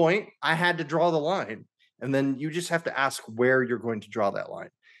some point, I had to draw the line, and then you just have to ask where you're going to draw that line.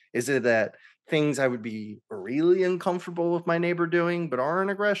 Is it that things I would be really uncomfortable with my neighbor doing, but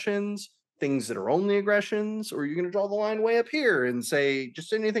aren't aggressions? Things that are only aggressions? Or are you going to draw the line way up here and say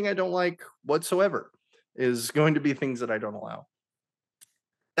just anything I don't like whatsoever is going to be things that I don't allow?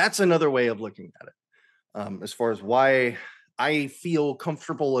 That's another way of looking at it. As far as why I feel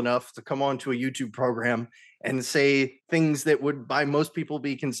comfortable enough to come onto a YouTube program and say things that would by most people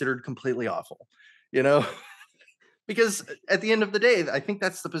be considered completely awful, you know? Because at the end of the day, I think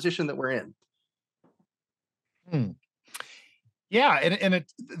that's the position that we're in. hmm. Yeah, and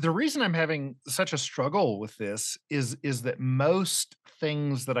the reason I'm having such a struggle with this is that most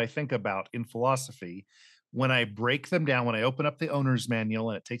things that I think about in philosophy, when I break them down, when I open up the owner's manual,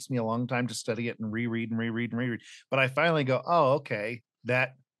 and it takes me a long time to study it and reread and reread and reread, but I finally go, "Oh, okay,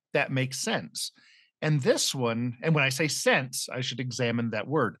 that makes sense." And this one, and when I say sense, I should examine that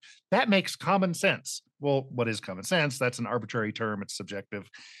word. That makes common sense. Well, what is common sense? That's an arbitrary term, it's subjective.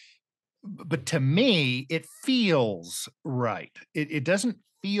 But to me, it feels right. It doesn't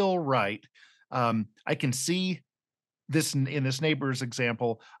feel right. I can see this in this neighbor's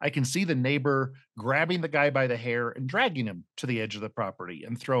example. I can see the neighbor grabbing the guy by the hair and dragging him to the edge of the property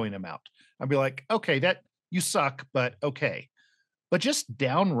and throwing him out. I'd be like, okay, that you suck, but okay. But just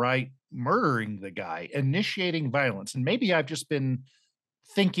downright murdering the guy, initiating violence, and maybe I've just been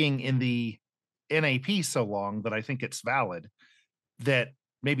thinking in the NAP so long that I think it's valid, that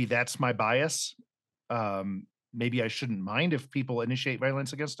maybe that's my bias. maybe I shouldn't mind if people initiate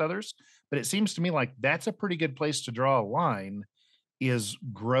violence against others, but it seems to me like that's a pretty good place to draw a line is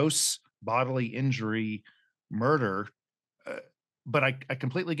gross bodily injury, murder. Uh, but I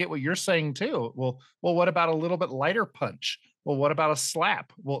completely get what you're saying too. Well, what about a little bit lighter punch? Well, what about a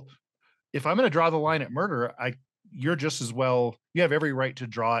slap? Well, if I'm going to draw the line at murder, you're just as well. You have every right to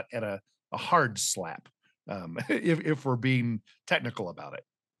draw it at a hard slap. If we're being technical about it.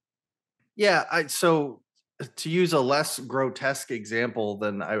 Yeah, so to use a less grotesque example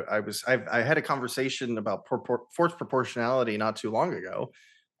than I had a conversation about force proportionality not too long ago,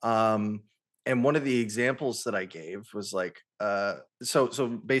 um, and one of the examples that I gave was like,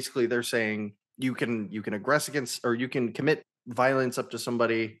 so basically they're saying you can aggress against, or you can commit violence up to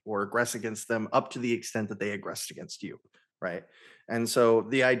somebody or aggress against them up to the extent that they aggressed against you, right? And so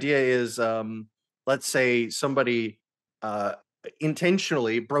the idea is, let's say somebody uh,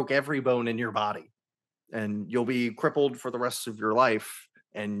 intentionally broke every bone in your body, and you'll be crippled for the rest of your life,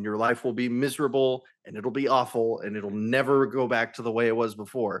 and your life will be miserable and it'll be awful and it'll never go back to the way it was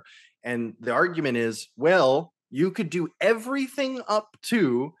before. And the argument is, well, you could do everything up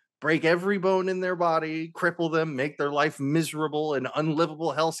to break every bone in their body, cripple them, make their life miserable and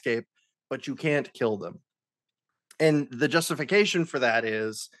unlivable hellscape, but you can't kill them. And the justification for that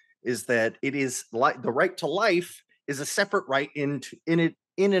is that it is like the right to life is a separate right in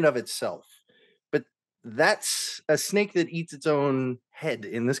and of itself. But that's a snake that eats its own head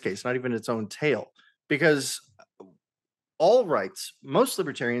in this case, not even its own tail, because all rights, most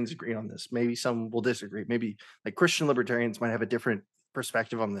libertarians agree on this. Maybe some will disagree. Maybe like Christian libertarians might have a different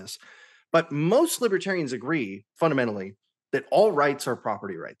perspective on this. But most libertarians agree fundamentally that all rights are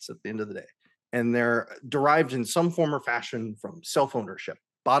property rights at the end of the day. And they're derived in some form or fashion from self ownership,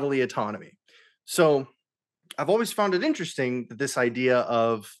 bodily autonomy. So I've always found it interesting that this idea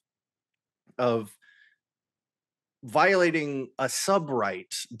of violating a sub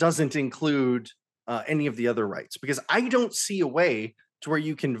right doesn't include any of the other rights, because I don't see a way to where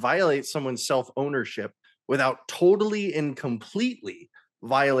you can violate someone's self ownership without totally and completely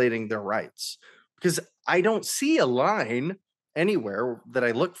violating their rights. Because I don't see a line anywhere that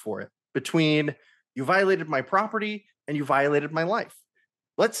I look for it between you violated my property and you violated my life.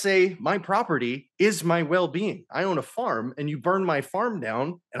 Let's say my property is my well-being. I own a farm and you burn my farm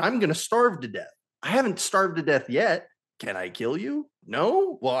down and I'm going to starve to death. I haven't starved to death yet. Can I kill you?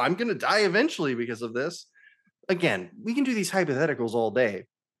 No. Well, I'm going to die eventually because of this. Again, we can do these hypotheticals all day.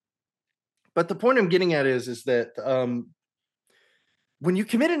 But the point I'm getting at is that when you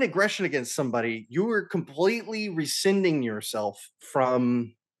commit an aggression against somebody, you are completely rescinding yourself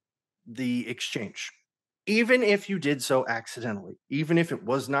from the exchange, even if you did so accidentally, even if it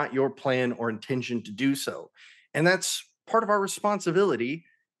was not your plan or intention to do so. And that's part of our responsibility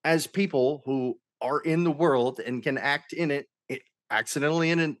as people who are in the world and can act in it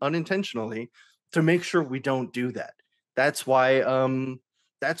accidentally and unintentionally, to make sure we don't do that. That's why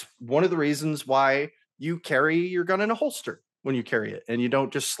that's one of the reasons why you carry your gun in a holster when you carry it, and you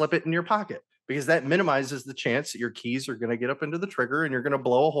don't just slip it in your pocket, because that minimizes the chance that your keys are going to get up into the trigger and you're going to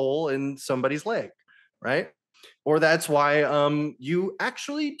blow a hole in somebody's leg, right? Or that's why you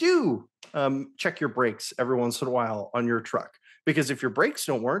actually do check your brakes every once in a while on your truck, because if your brakes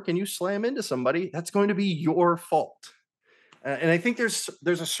don't work and you slam into somebody, that's going to be your fault. And I think there's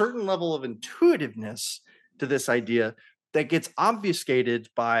a certain level of intuitiveness to this idea that gets obfuscated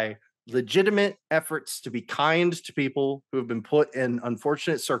by legitimate efforts to be kind to people who have been put in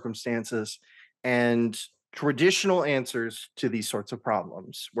unfortunate circumstances, and traditional answers to these sorts of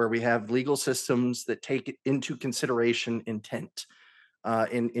problems, where we have legal systems that take into consideration intent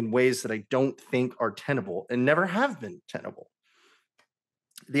in ways that I don't think are tenable and never have been tenable.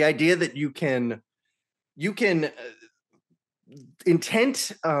 The idea that you can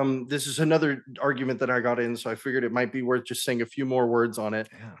intent, this is another argument that I got in, so I figured it might be worth just saying a few more words on it.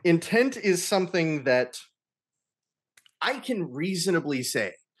 Yeah. Intent is something that I can reasonably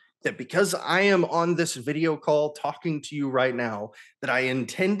say that because I am on this video call talking to you right now, that I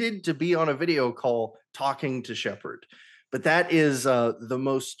intended to be on a video call talking to Shepard. But that is the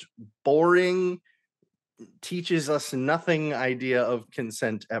most boring, teaches us nothing idea of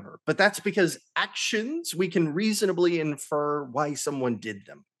consent ever. But that's because actions, we can reasonably infer why someone did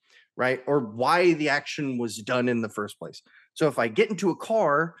them, right? Or why the action was done in the first place. So if I get into a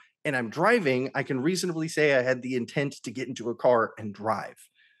car and I'm driving, I can reasonably say I had the intent to get into a car and drive.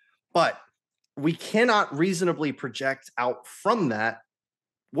 But we cannot reasonably project out from that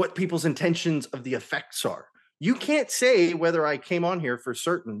what people's intentions of the effects are. You can't say whether I came on here for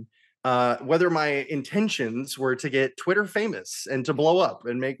certain whether my intentions were to get Twitter famous and to blow up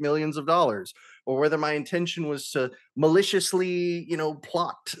and make millions of dollars, or whether my intention was to maliciously,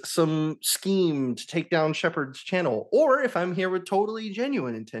 plot some scheme to take down Shepard's channel, or if I'm here with totally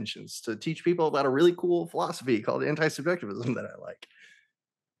genuine intentions to teach people about a really cool philosophy called anti-subjectivism that I like.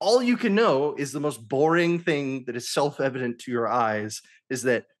 All you can know is the most boring thing that is self-evident to your eyes is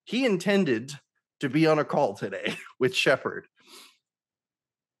that he intended to be on a call today with Shepard.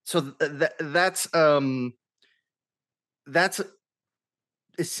 So that's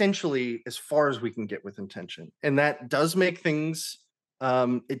essentially as far as we can get with intention, and that does make things.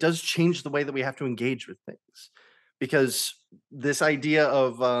 It does change the way that we have to engage with things, because this idea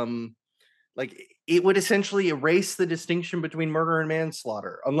of like it would essentially erase the distinction between murder and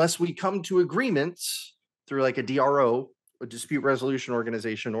manslaughter unless we come to agreements through like a DRO, a dispute resolution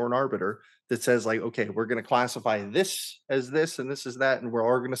organization, or an arbiter that says like, okay, we're going to classify this as this and this is that, and we're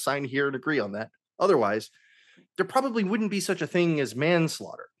all going to sign here and agree on that. Otherwise, there probably wouldn't be such a thing as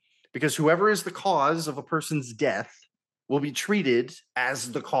manslaughter, because whoever is the cause of a person's death will be treated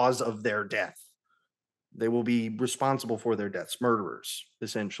as the cause of their death. They will be responsible for their deaths, murderers,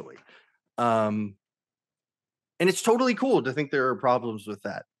 essentially. And it's totally cool to think there are problems with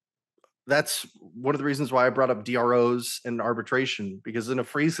that. That's one of the reasons why I brought up DROs and arbitration, because in a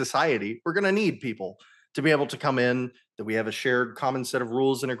free society, we're going to need people to be able to come in that we have a shared common set of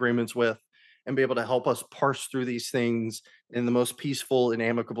rules and agreements with, and be able to help us parse through these things in the most peaceful and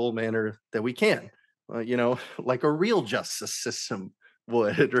amicable manner that we can, like a real justice system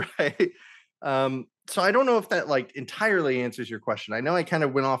would, right? So I don't know if that like entirely answers your question. I know I kind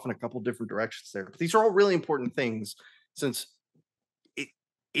of went off in a couple different directions there, but these are all really important things, since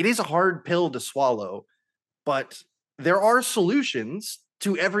it is a hard pill to swallow, but there are solutions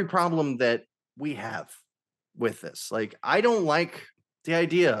to every problem that we have with this. Like, I don't like the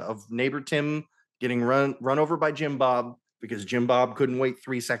idea of neighbor Tim getting run over by Jim Bob because Jim Bob couldn't wait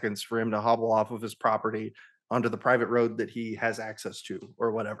 3 seconds for him to hobble off of his property onto the private road that he has access to,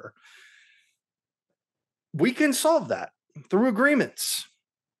 or whatever. We can solve that through agreements.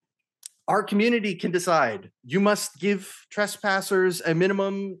 Our community can decide you must give trespassers a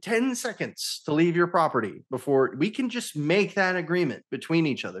minimum 10 seconds to leave your property before. We can just make that agreement between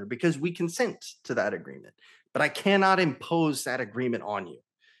each other because we consent to that agreement. But I cannot impose that agreement on you.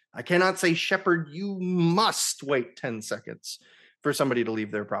 I cannot say, Shepard, you must wait 10 seconds for somebody to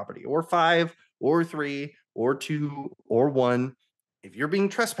leave their property, or 5, or 3, or 2, or 1. If you're being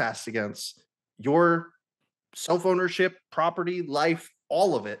trespassed against, your self-ownership, property, life,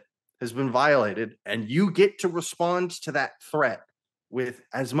 all of it has been violated, and you get to respond to that threat with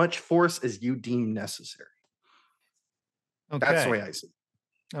as much force as you deem necessary. That's the way I see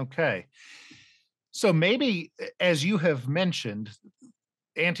it. Okay. So maybe, as you have mentioned,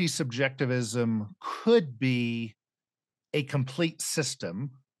 anti-subjectivism could be a complete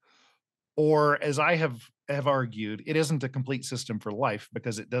system, or as I have argued, it isn't a complete system for life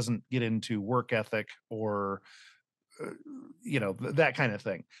because it doesn't get into work ethic or that kind of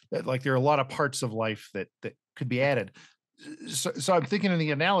thing. That, like, there are a lot of parts of life that could be added. So I'm thinking in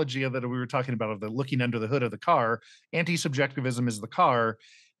the analogy of that we were talking about, of the looking under the hood of the car. Anti-subjectivism is the car.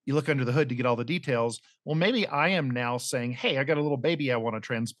 You look under the hood to get all the details. Well, maybe I am now saying, hey, I got a little baby I want to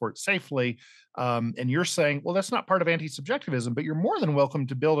transport safely. And you're saying, well, that's not part of anti-subjectivism, but you're more than welcome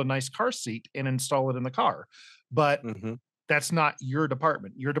to build a nice car seat and install it in the car. But that's not your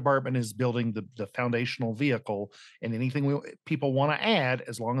department. Your department is building the foundational vehicle, and anything people want to add,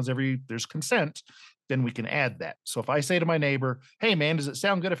 as long as there's consent, then we can add that. So if I say to my neighbor, hey man, does it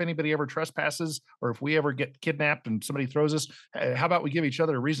sound good if anybody ever trespasses, or if we ever get kidnapped and somebody throws us, how about we give each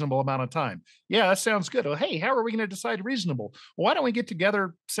other a reasonable amount of time? Yeah, that sounds good. Well, hey, how are we going to decide reasonable? Well, why don't we get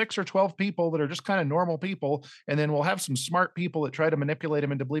together 6 or 12 people that are just kind of normal people, and then we'll have some smart people that try to manipulate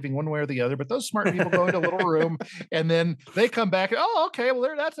them into believing one way or the other. But those smart people go into a little room, and then they come back. Oh, okay,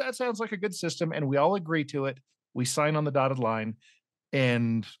 well, that sounds like a good system, and we all agree to it. We sign on the dotted line.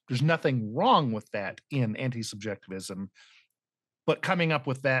 And there's nothing wrong with that in anti-subjectivism, but coming up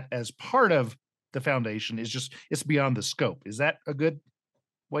with that as part of the foundation it's beyond the scope. Is that a good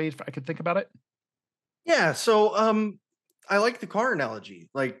way if I could think about it? Yeah. So I like the car analogy.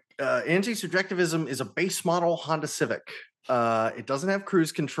 Like anti-subjectivism is a base model Honda Civic. It doesn't have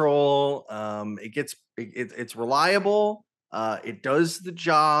cruise control. It's reliable. It does the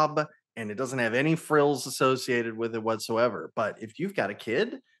job, and it doesn't have any frills associated with it whatsoever. But if you've got a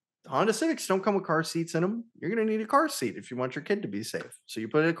kid Honda Civics don't come with car seats in them. You're going to need a car seat if you want your kid to be safe. So you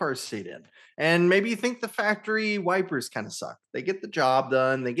put a car seat in. And maybe you think the factory wipers kind of suck. They get the job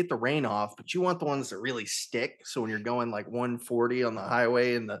done, they get the rain off, but you want the ones that really stick. So when you're going like 140 on the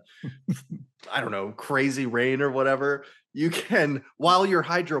highway in the, I don't know, crazy rain or whatever, you can, while you're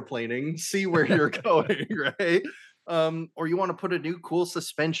hydroplaning, see where you're going, right? Or you want to put a new cool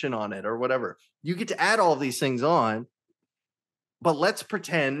suspension on it or whatever. You get to add all of these things on, but let's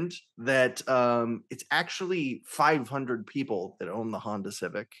pretend that it's actually 500 people that own the Honda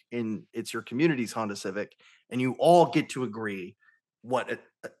Civic, and it's your community's Honda Civic, and you all get to agree what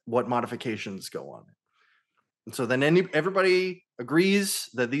modifications go on it. And so then everybody agrees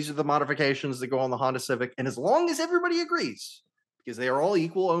that these are the modifications that go on the Honda Civic, and as long as everybody agrees, because they are all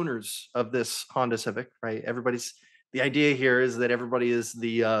equal owners of this Honda Civic, right? Everybody's the idea here is that everybody is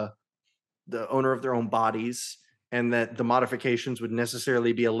the owner of their own bodies, and that the modifications would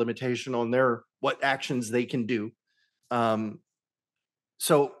necessarily be a limitation on their what actions they can do. Um,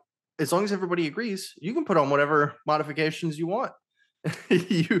 so as long as everybody agrees, you can put on whatever modifications you want.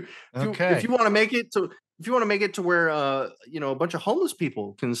 If Okay. you want to make it to if you want to make it to where a bunch of homeless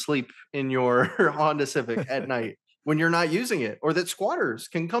people can sleep in your Honda Civic at night when you're not using it, or that squatters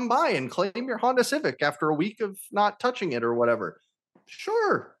can come by and claim your Honda Civic after a week of not touching it or whatever.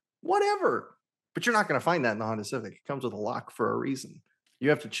 Sure, whatever. But you're not going to find that in the Honda Civic. It comes with a lock for a reason. You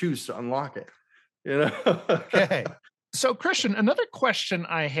have to choose to unlock it. You know? Okay. So, Christian, another question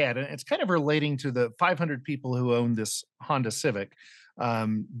I had, and it's kind of relating to the 500 people who own this Honda Civic.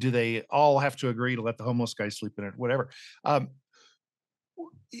 Do they all have to agree to let the homeless guy sleep in it? Whatever. Um,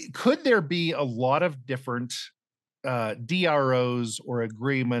 could there be a lot of different DROs or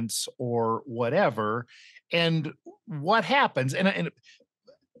agreements or whatever? And what happens? And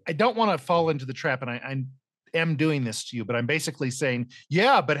I don't want to fall into the trap, and I am doing this to you, but I'm basically saying,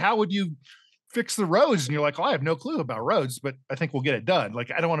 yeah, but how would you fix the roads? And you're like, well, I have no clue about roads, but I think we'll get it done.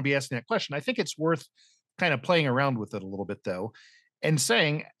 Like, I don't want to be asking that question. I think it's worth kind of playing around with it a little bit, though, and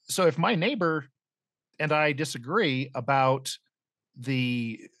saying, so if my neighbor and I disagree about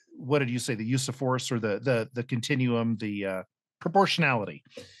the, what did you say, the use of force or the continuum, the proportionality,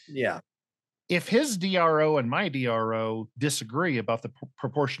 Yeah. if his DRO and my DRO disagree about the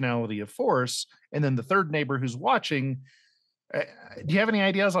proportionality of force, and then the third neighbor who's watching, uh, do you have any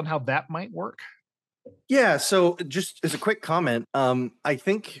ideas on how that might work? Yeah. So just as a quick comment, I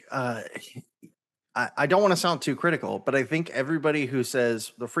think I don't want to sound too critical, but I think everybody who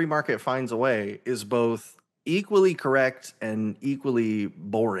says the free market finds a way is both equally correct and equally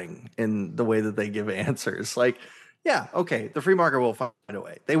boring in the way that they give answers. Like, yeah, okay, the free market will find a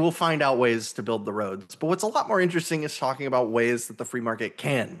way. They will find out ways to build the roads. But what's a lot more interesting is talking about ways that the free market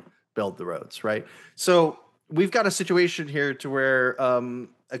can build the roads, right? So we've got a situation here to where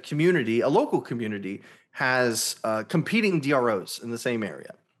a community, a local community, has competing DROs in the same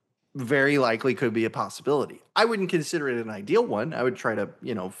area. Very likely could be a possibility. I wouldn't consider it an ideal one. I would try to,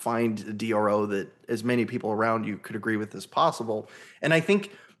 find a DRO that as many people around you could agree with as possible. And I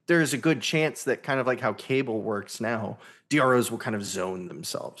think there's a good chance that, kind of like how cable works now, DROs will kind of zone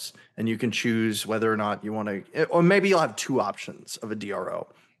themselves, and you can choose whether or not you want to, or maybe you'll have two options of a DRO.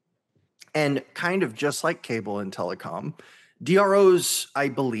 And kind of just like cable and telecom, DROs, I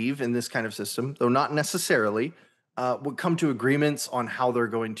believe, in this kind of system, though not necessarily, would come to agreements on how they're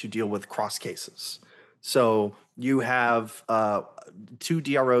going to deal with cross cases. So you have two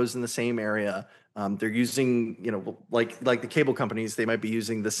DROs in the same area. They're using, like the cable companies, they might be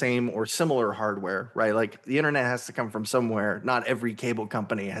using the same or similar hardware, right? Like the internet has to come from somewhere. Not every cable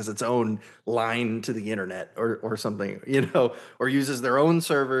company has its own line to the internet or something, or uses their own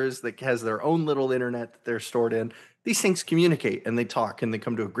servers that has their own little internet that they're stored in. These things communicate and they talk and they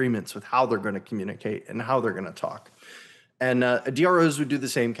come to agreements with how they're going to communicate and how they're going to talk. And DROs would do the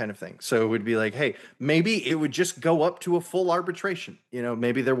same kind of thing. So it would be like, hey, maybe it would just go up to a full arbitration.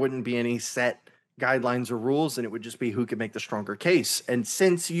 Maybe there wouldn't be any set guidelines or rules, and it would just be who could make the stronger case. And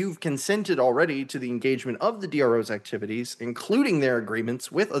since you've consented already to the engagement of the DRO's activities, including their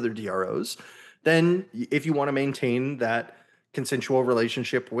agreements with other DROs, then if you want to maintain that consensual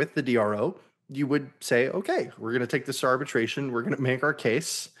relationship with the DRO, you would say, okay, we're going to take this to arbitration. We're going to make our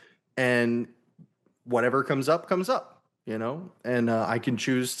case, and whatever comes up, comes up. And I can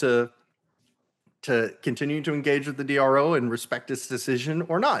choose to continue to engage with the DRO and respect its decision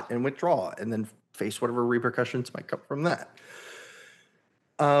or not and withdraw and then face whatever repercussions might come from that.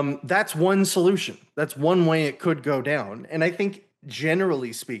 That's one solution. That's one way it could go down. And I think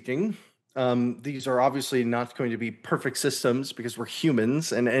generally speaking, these are obviously not going to be perfect systems because we're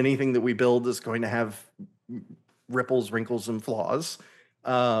humans and anything that we build is going to have ripples, wrinkles, and flaws.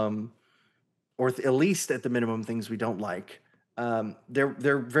 um, or at least at the minimum, things we don't like.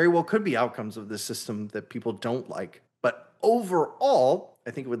 There very well could be outcomes of this system that people don't like, but overall,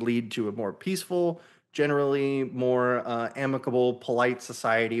 I think it would lead to a more peaceful, generally more amicable, polite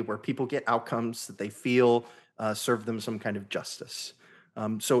society where people get outcomes that they feel serve them some kind of justice.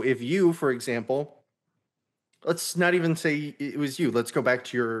 So if you, for example, let's not even say it was you. Let's go back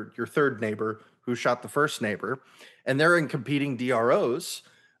to your third neighbor who shot the first neighbor, and they're in competing DROs.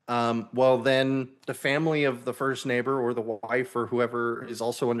 Well, then the family of the first neighbor or the wife or whoever is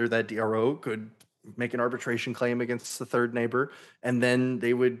also under that DRO could make an arbitration claim against the third neighbor, and then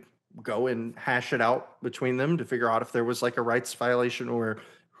they would go and hash it out between them to figure out if there was like a rights violation or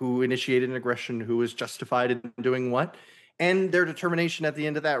who initiated an aggression, who was justified in doing what, and their determination at the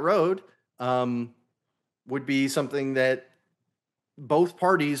end of that road. Would be something that both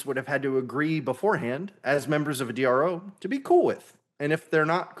parties would have had to agree beforehand as members of a DRO to be cool with. And if they're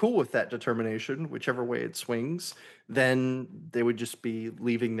not cool with that determination, whichever way it swings, then they would just be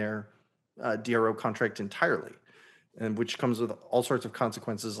leaving their DRO contract entirely, and which comes with all sorts of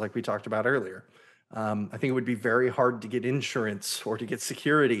consequences, like we talked about earlier. I think it would be very hard to get insurance or to get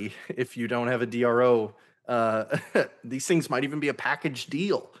security if you don't have a DRO. These things might even be a package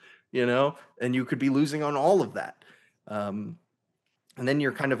deal, and you could be losing on all of that. And then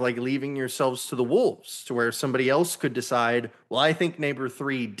you're kind of like leaving yourselves to the wolves, to where somebody else could decide, well, I think neighbor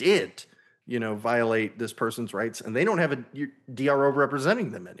 3 did, violate this person's rights, and they don't have a DRO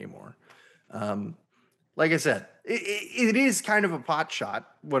representing them anymore. Like I said, it is kind of a pot shot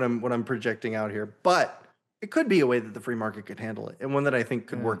what I'm projecting out here, but it could be a way that the free market could handle it, and one that I think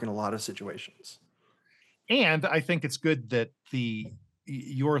could work in a lot of situations. And I think it's good that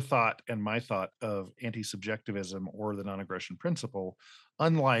your thought and my thought of anti-subjectivism or the non-aggression principle,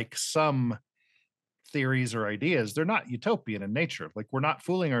 unlike some theories or ideas, they're not utopian in nature. Like, we're not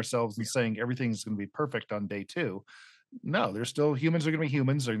fooling ourselves and saying everything's going to be perfect on day 2. No, there's still, humans are going to be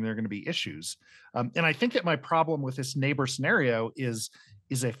humans, and there are going to be issues. And I think that my problem with this neighbor scenario is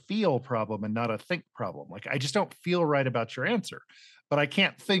a feel problem and not a think problem. Like, I just don't feel right about your answer, but I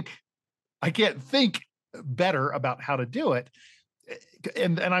can't think better about how to do it.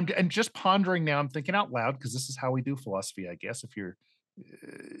 And I'm just pondering now. I'm thinking out loud, because this is how we do philosophy, I guess. If you're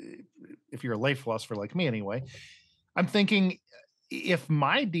a lay philosopher like me, anyway, I'm thinking, if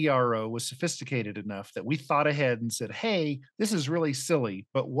my DRO was sophisticated enough that we thought ahead and said, "Hey, this is really silly,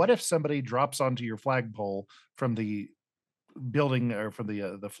 but what if somebody drops onto your flagpole from the building or from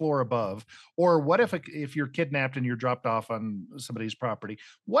the floor above, or what if you're kidnapped and you're dropped off on somebody's property?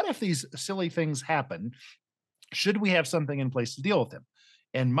 What if these silly things happen? Should we have something in place to deal with them?"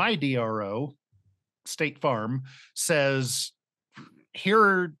 And my DRO, State Farm, says,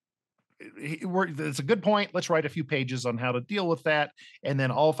 "Here, it's a good point. Let's write a few pages on how to deal with that." And then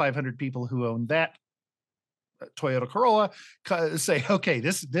all 500 people who own that Toyota Corolla say, "Okay,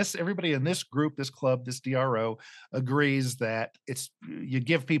 this everybody in this group, this club, this DRO agrees that you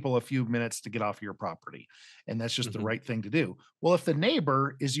give people a few minutes to get off your property, and that's just the right thing to do." Well, if the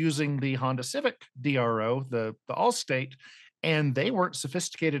neighbor is using the Honda Civic DRO, the Allstate, and they weren't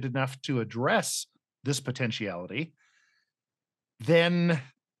sophisticated enough to address this potentiality, then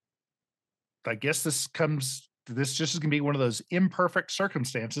I guess this just is going to be one of those imperfect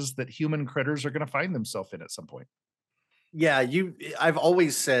circumstances that human critters are going to find themselves in at some point. Yeah, I've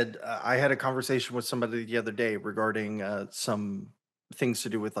always said, I had a conversation with somebody the other day regarding some things to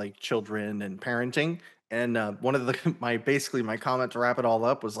do with like children and parenting. And one of the my comment to wrap it all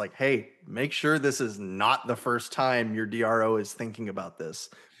up was like, hey, make sure this is not the first time your DRO is thinking about this,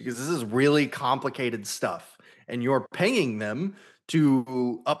 because this is really complicated stuff, and you're paying them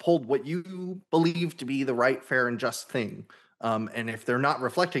to uphold what you believe to be the right, fair, and just thing. And if they're not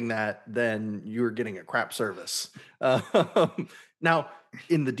reflecting that, then you're getting a crap service. Now,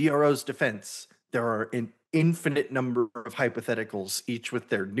 in the DRO's defense, there are an infinite number of hypotheticals, each with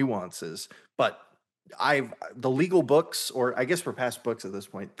their nuances. But the legal books, or I guess we're past books at this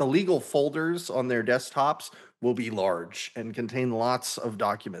point, the legal folders on their desktops will be large and contain lots of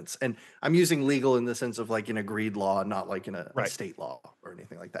documents. And I'm using legal in the sense of like an agreed law, not like in a state law or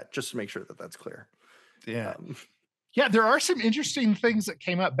anything like that, just to make sure that that's clear. Yeah. Yeah, there are some interesting things that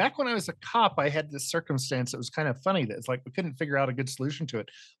came up. Back when I was a cop, I had this circumstance that was kind of funny, that it's like we couldn't figure out a good solution to it.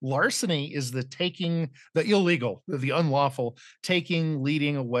 Larceny is the illegal, the unlawful taking,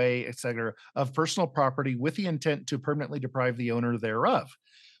 leading away, etc., of personal property with the intent to permanently deprive the owner thereof.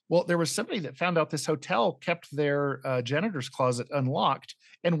 Well, there was somebody that found out this hotel kept their janitor's closet unlocked,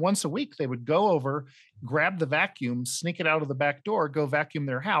 And once a week, they would go over, grab the vacuum, sneak it out of the back door, go vacuum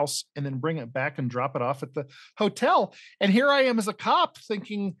their house, and then bring it back and drop it off at the hotel. And here I am as a cop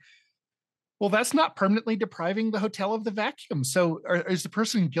thinking, well, that's not permanently depriving the hotel of the vacuum. So, is the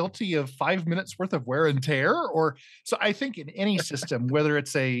person guilty of 5 minutes worth of wear and tear? Or so I think in any system, whether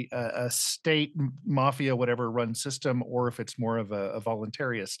it's a state mafia, whatever run system, or if it's more of a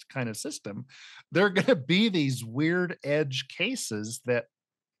voluntarist kind of system, there are going to be these weird edge cases that,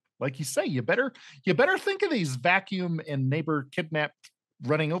 like you say, you better think of these vacuum and neighbor kidnapped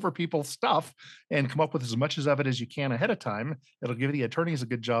running over people stuff and come up with as much of it as you can ahead of time. It'll give the attorneys a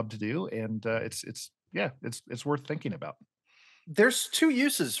good job to do, and it's yeah, it's worth thinking about. There's two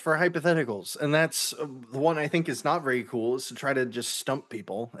uses for hypotheticals, and that's the one I think is not very cool is to try to just stump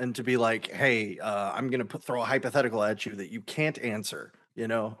people and to be like, "Hey, I'm gonna throw a hypothetical at you that you can't answer."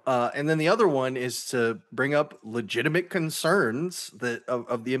 And then the other one is to bring up legitimate concerns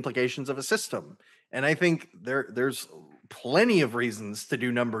of the implications of a system. And I think there's plenty of reasons to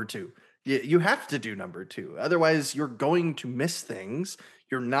do number two. You have to do number two, otherwise you're going to miss things.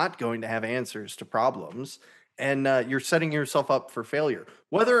 You're not going to have answers to problems, and you're setting yourself up for failure.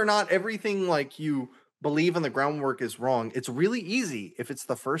 Whether or not everything like you believe in the groundwork is wrong, it's really easy if it's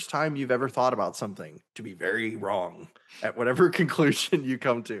the first time you've ever thought about something to be very wrong at whatever conclusion you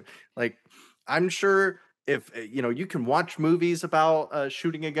come to. Like, I'm sure if you can watch movies about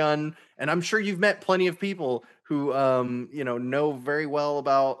shooting a gun, and I'm sure you've met plenty of people who know very well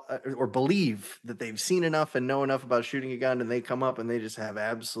about or believe that they've seen enough and know enough about shooting a gun, and they come up and they just have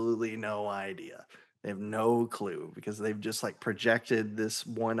absolutely no idea. They have no clue because they've just like projected this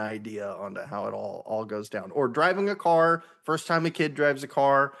one idea onto how it all goes down. Or driving a car, first time a kid drives a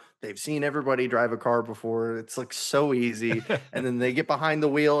car, they've seen everybody drive a car before. It's like so easy, and then they get behind the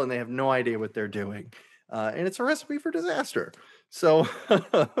wheel and they have no idea what they're doing, and it's a recipe for disaster. So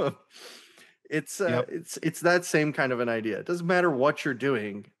Yep. it's that same kind of an idea. It doesn't matter what you're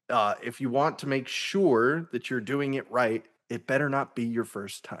doing. If you want to make sure that you're doing it right, it better not be your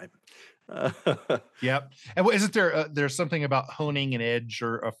first time. Yep. And isn't there there's something about honing an edge,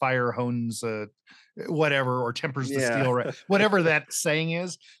 or a fire hones whatever, or tempers the Yeah. steel, right? Whatever that saying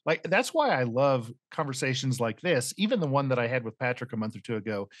is. Like, that's why I love conversations like this, even the one that I had with Patrick a month or two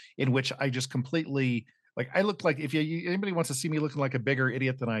ago, in which I just completely, like, I looked like, if anybody wants to see me looking like a bigger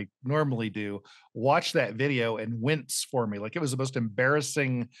idiot than I normally do, watch that video and wince for me. Like, it was the most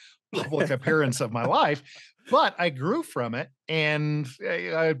embarrassing public appearance of my life, but I grew from it, and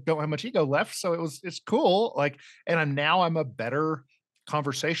I don't have much ego left, so it's cool. Like, and I'm a better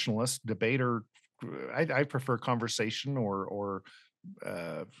conversationalist, debater. I prefer conversation, or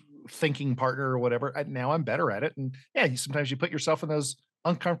uh, thinking partner, or whatever. Now I'm better at it, and yeah, sometimes you put yourself in those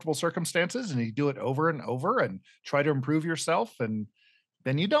uncomfortable circumstances, and you do it over and over, and try to improve yourself, and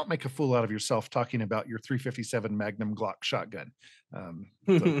then you don't make a fool out of yourself talking about your 357 Magnum Glock shotgun.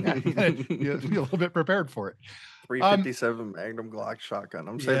 So yeah, you gotta be a little bit prepared for it. Um, 357 Magnum Glock shotgun.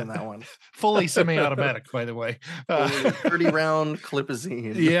 I'm yeah, saving that one. fully semi-automatic, by the way. Fully 30 round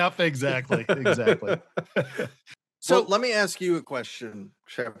clipazine. Yep, exactly, exactly. Well, So let me ask you a question,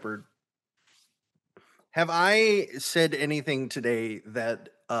 Shepard. Have I said anything today that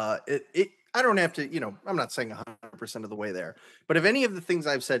I don't have to, I'm not saying 100% of the way there, but if any of the things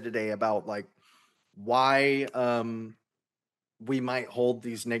I've said today about like why we might hold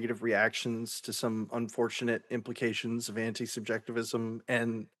these negative reactions to some unfortunate implications of anti-subjectivism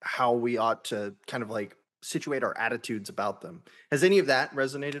and how we ought to kind of like situate our attitudes about them, has any of that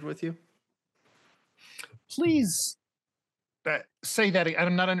resonated with you? please say that.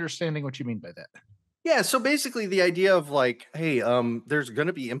 I'm not understanding what you mean by that. Yeah, so basically the idea of like, hey, there's going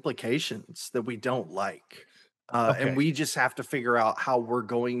to be implications that we don't like. And Okay. we just have to figure out how we're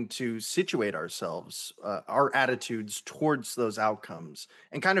going to situate ourselves, our attitudes towards those outcomes,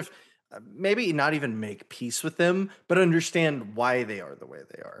 and kind of maybe not even make peace with them, but understand why they are the way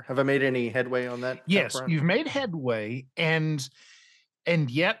they are. Have I made any headway on that Yes, front? you've made headway, and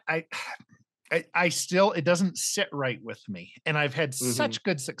yet I still, it doesn't sit right with me. And I've had Hmm. such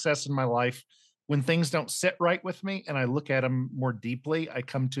good success in my life when things don't sit right with me, and I look at them more deeply. Uh,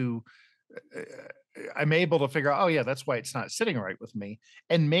 I'm able to figure out, oh yeah, that's why it's not sitting right with me.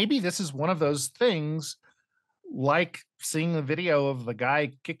 And maybe this is one of those things, like seeing the video of the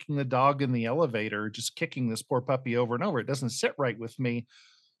guy kicking the dog in the elevator, just kicking this poor puppy over and over. It doesn't sit right with me,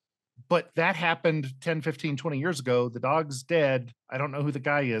 but that happened 10, 15, 20 years ago. The dog's dead. I don't know who the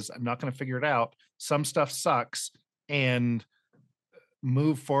guy is. I'm not going to figure it out. Some stuff sucks, and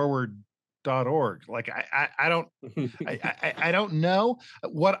move forward. .org. Like I don't I don't know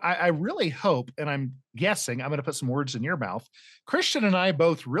what I really hope, and I'm guessing I'm going to put some words in your mouth. Christian and I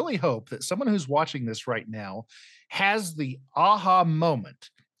both really hope that someone who's watching this right now has the aha moment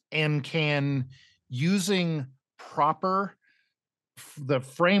and can, using proper the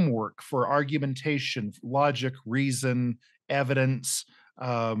framework for argumentation, logic, reason, evidence,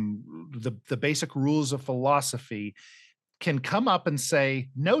 the basic rules of philosophy, can come up and say,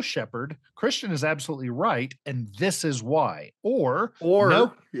 "No, Shepherd, Christian is absolutely right, and this is why." Or, Or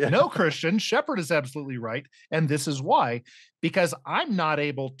 "No, yeah. no, Christian, Shepherd is absolutely right, and this is why," because I'm not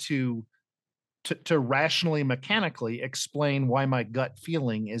able to rationally, mechanically explain why my gut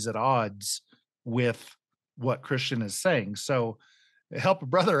feeling is at odds with what Christian is saying. So help a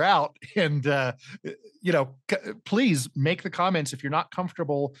brother out and please make the comments if you're not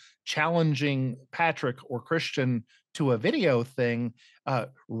comfortable challenging Patrick or Christian to a video thing.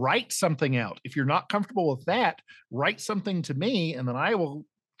 Write something out. If you're not comfortable with that, write something to me and then I will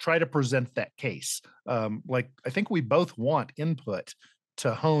try to present that case. Like, I think we both want input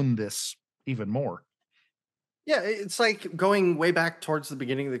to hone this even more. Yeah, it's like going way back towards the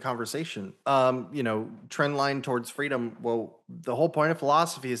beginning of the conversation. Trend line towards freedom. Well, the whole point of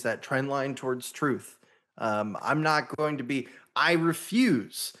philosophy is that trend line towards truth. I'm not going to be, I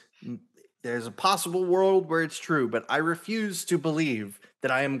refuse. There's a possible world where it's true, but I refuse to believe that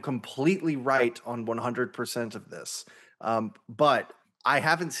I am completely right on 100% of this. But I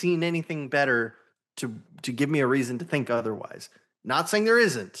haven't seen anything better to give me a reason to think otherwise. Not saying there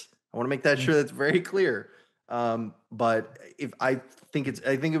isn't. I want to make that Mm. sure that's very clear. But if I think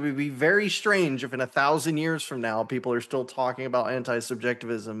it would be very strange if in 1,000 years from now people are still talking about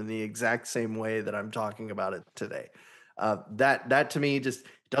anti-subjectivism in the exact same way that I'm talking about it today. That to me just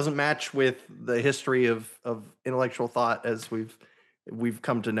doesn't match with the history of intellectual thought as we've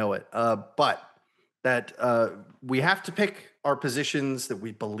come to know it. But that we have to pick our positions that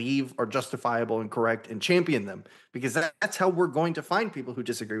we believe are justifiable and correct and champion them, because that's how we're going to find people who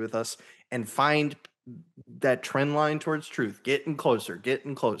disagree with us and find that trend line towards truth, getting closer,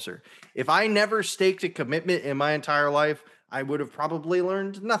 getting closer. If I never staked a commitment in my entire life, I would have probably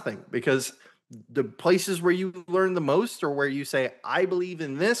learned nothing, because the places where you learn the most are where you say, I believe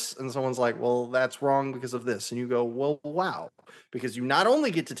in this, and someone's like, well, that's wrong because of this. And you go, well, wow. Because you not only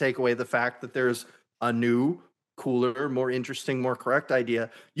get to take away the fact that there's a new, cooler, more interesting, more correct idea,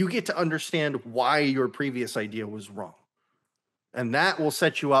 you get to understand why your previous idea was wrong. And that will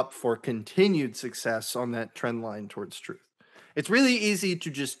set you up for continued success on that trend line towards truth. It's really easy to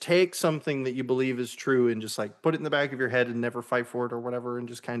just take something that you believe is true and just like put it in the back of your head and never fight for it or whatever, and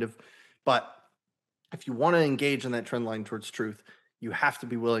just kind of, but if you want to engage in that trend line towards truth, you have to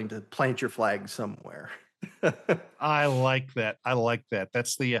be willing to plant your flag somewhere. I like that. I like that.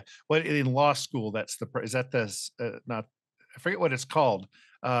 That's the what in law school. That's the is that this not I forget what it's called.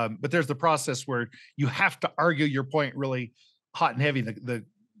 But there's the process where you have to argue your point really hot and heavy. The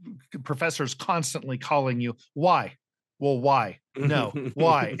professor's constantly calling you. Why? Well, why? No,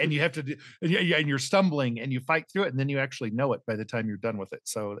 why? And you have to do, and you're stumbling and you fight through it, and then you actually know it by the time you're done with it.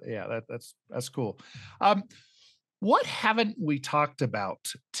 So yeah, that's cool. Um, what haven't we talked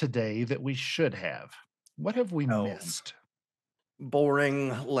about today that we should have? What have we Oh, missed?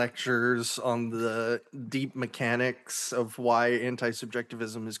 boring lectures on the deep mechanics of why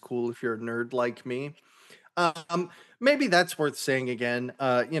anti-subjectivism is cool if you're a nerd like me. Um, Maybe that's worth saying again.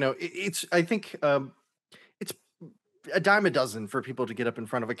 It's I think it's a dime a dozen for people to get up in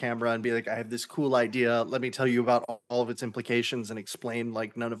front of a camera and be like, I have this cool idea. Let me tell you about all of its implications and explain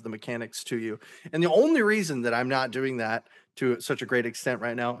like none of the mechanics to you. And the only reason that I'm not doing that to such a great extent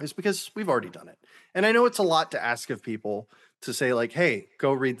right now is because we've already done it. And I know it's a lot to ask of people to say, like, hey,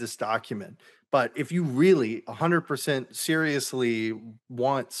 go read this document. But if you really 100% seriously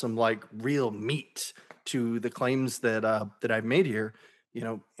want some like real meat to the claims that I've made here,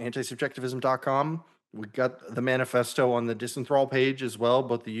 antisubjectivism.com. We got the manifesto on the Disenthrall page as well,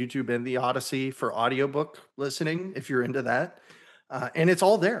 both the YouTube and the Odyssey for audiobook listening, if you're into that. And it's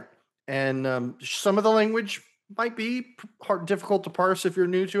all there. And some of the language might be difficult to parse if you're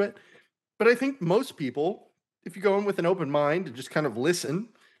new to it. But I think most people, if you go in with an open mind and just kind of listen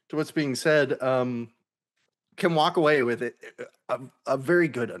to what's being said, can walk away with it a very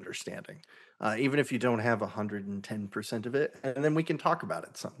good understanding, even if you don't have 110% of it. And then we can talk about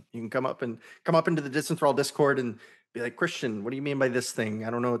it some. You can come up into the Disenthrall Discord and be like, Christian, what do you mean by this thing? I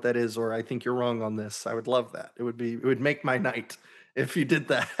don't know what that is, or I think you're wrong on this. I would love that. It would make my night if you did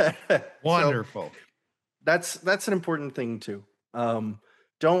that. So Wonderful. that's an important thing too.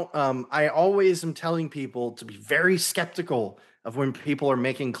 don't I always am telling people to be very skeptical of when people are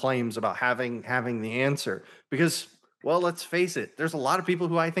making claims about having the answer, because, well, let's face it, there's a lot of people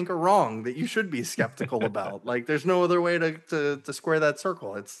who I think are wrong that you should be skeptical about. Like, there's no other way to square that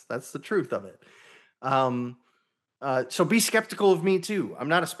circle. That's the truth of it. Um, so be skeptical of me too. I'm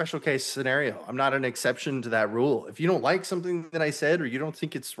not a special case scenario. I'm not an exception to that rule. If you don't like something that I said or you don't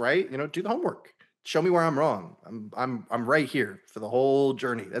think it's right, do the homework. Show me where I'm wrong. I'm right here for the whole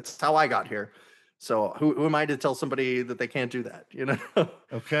journey. That's how I got here. So who am I to tell somebody that they can't do that?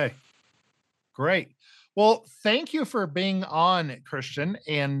 Okay, great. Well, thank you for being on, Christian.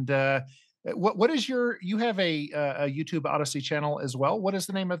 And what is you have a YouTube Odyssey channel as well? What is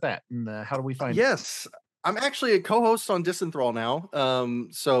the name of that, and how do we find it? Yes, I'm actually a co-host on Disenthrall now.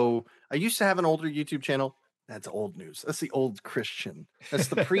 So I used to have an older YouTube channel. That's old news. That's the old Christian. That's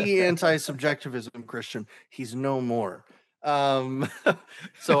the pre-anti-subjectivism Christian. He's no more. Um,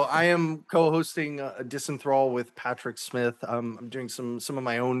 so I am co-hosting Disenthrall with Patrick Smith. I'm doing some of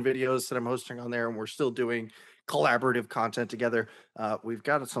my own videos that I'm hosting on there, and we're still doing collaborative content together. We've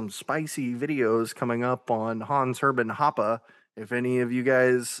got some spicy videos coming up on Hans Herben Hoppe. If any of you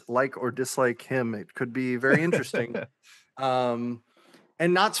guys like or dislike him, it could be very interesting. Um,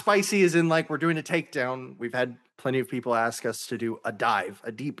 and not spicy as in like we're doing a takedown. We've had plenty of people ask us to do a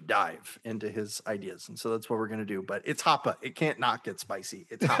deep dive into his ideas. And so that's what we're going to do. But it's Hoppe. It can't not get spicy.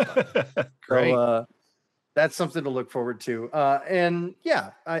 It's Hoppe. Great. So that's something to look forward to. And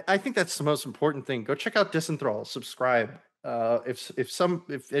yeah, I think that's the most important thing. Go check out Disenthrall, subscribe.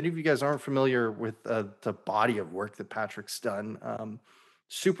 If any of you guys aren't familiar with the body of work that Patrick's done,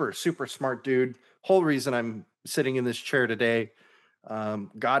 super smart dude. Whole reason I'm sitting in this chair today.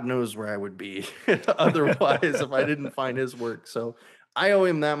 God knows where I would be otherwise if I didn't find his work. So I owe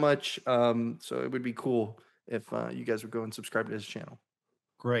him that much. So it would be cool if you guys would go and subscribe to his channel.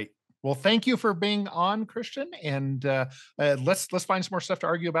 Great. Well, thank you for being on, Christian, and let's find some more stuff to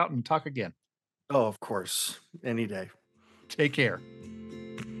argue about and talk again. Oh, of course, any day. Take care.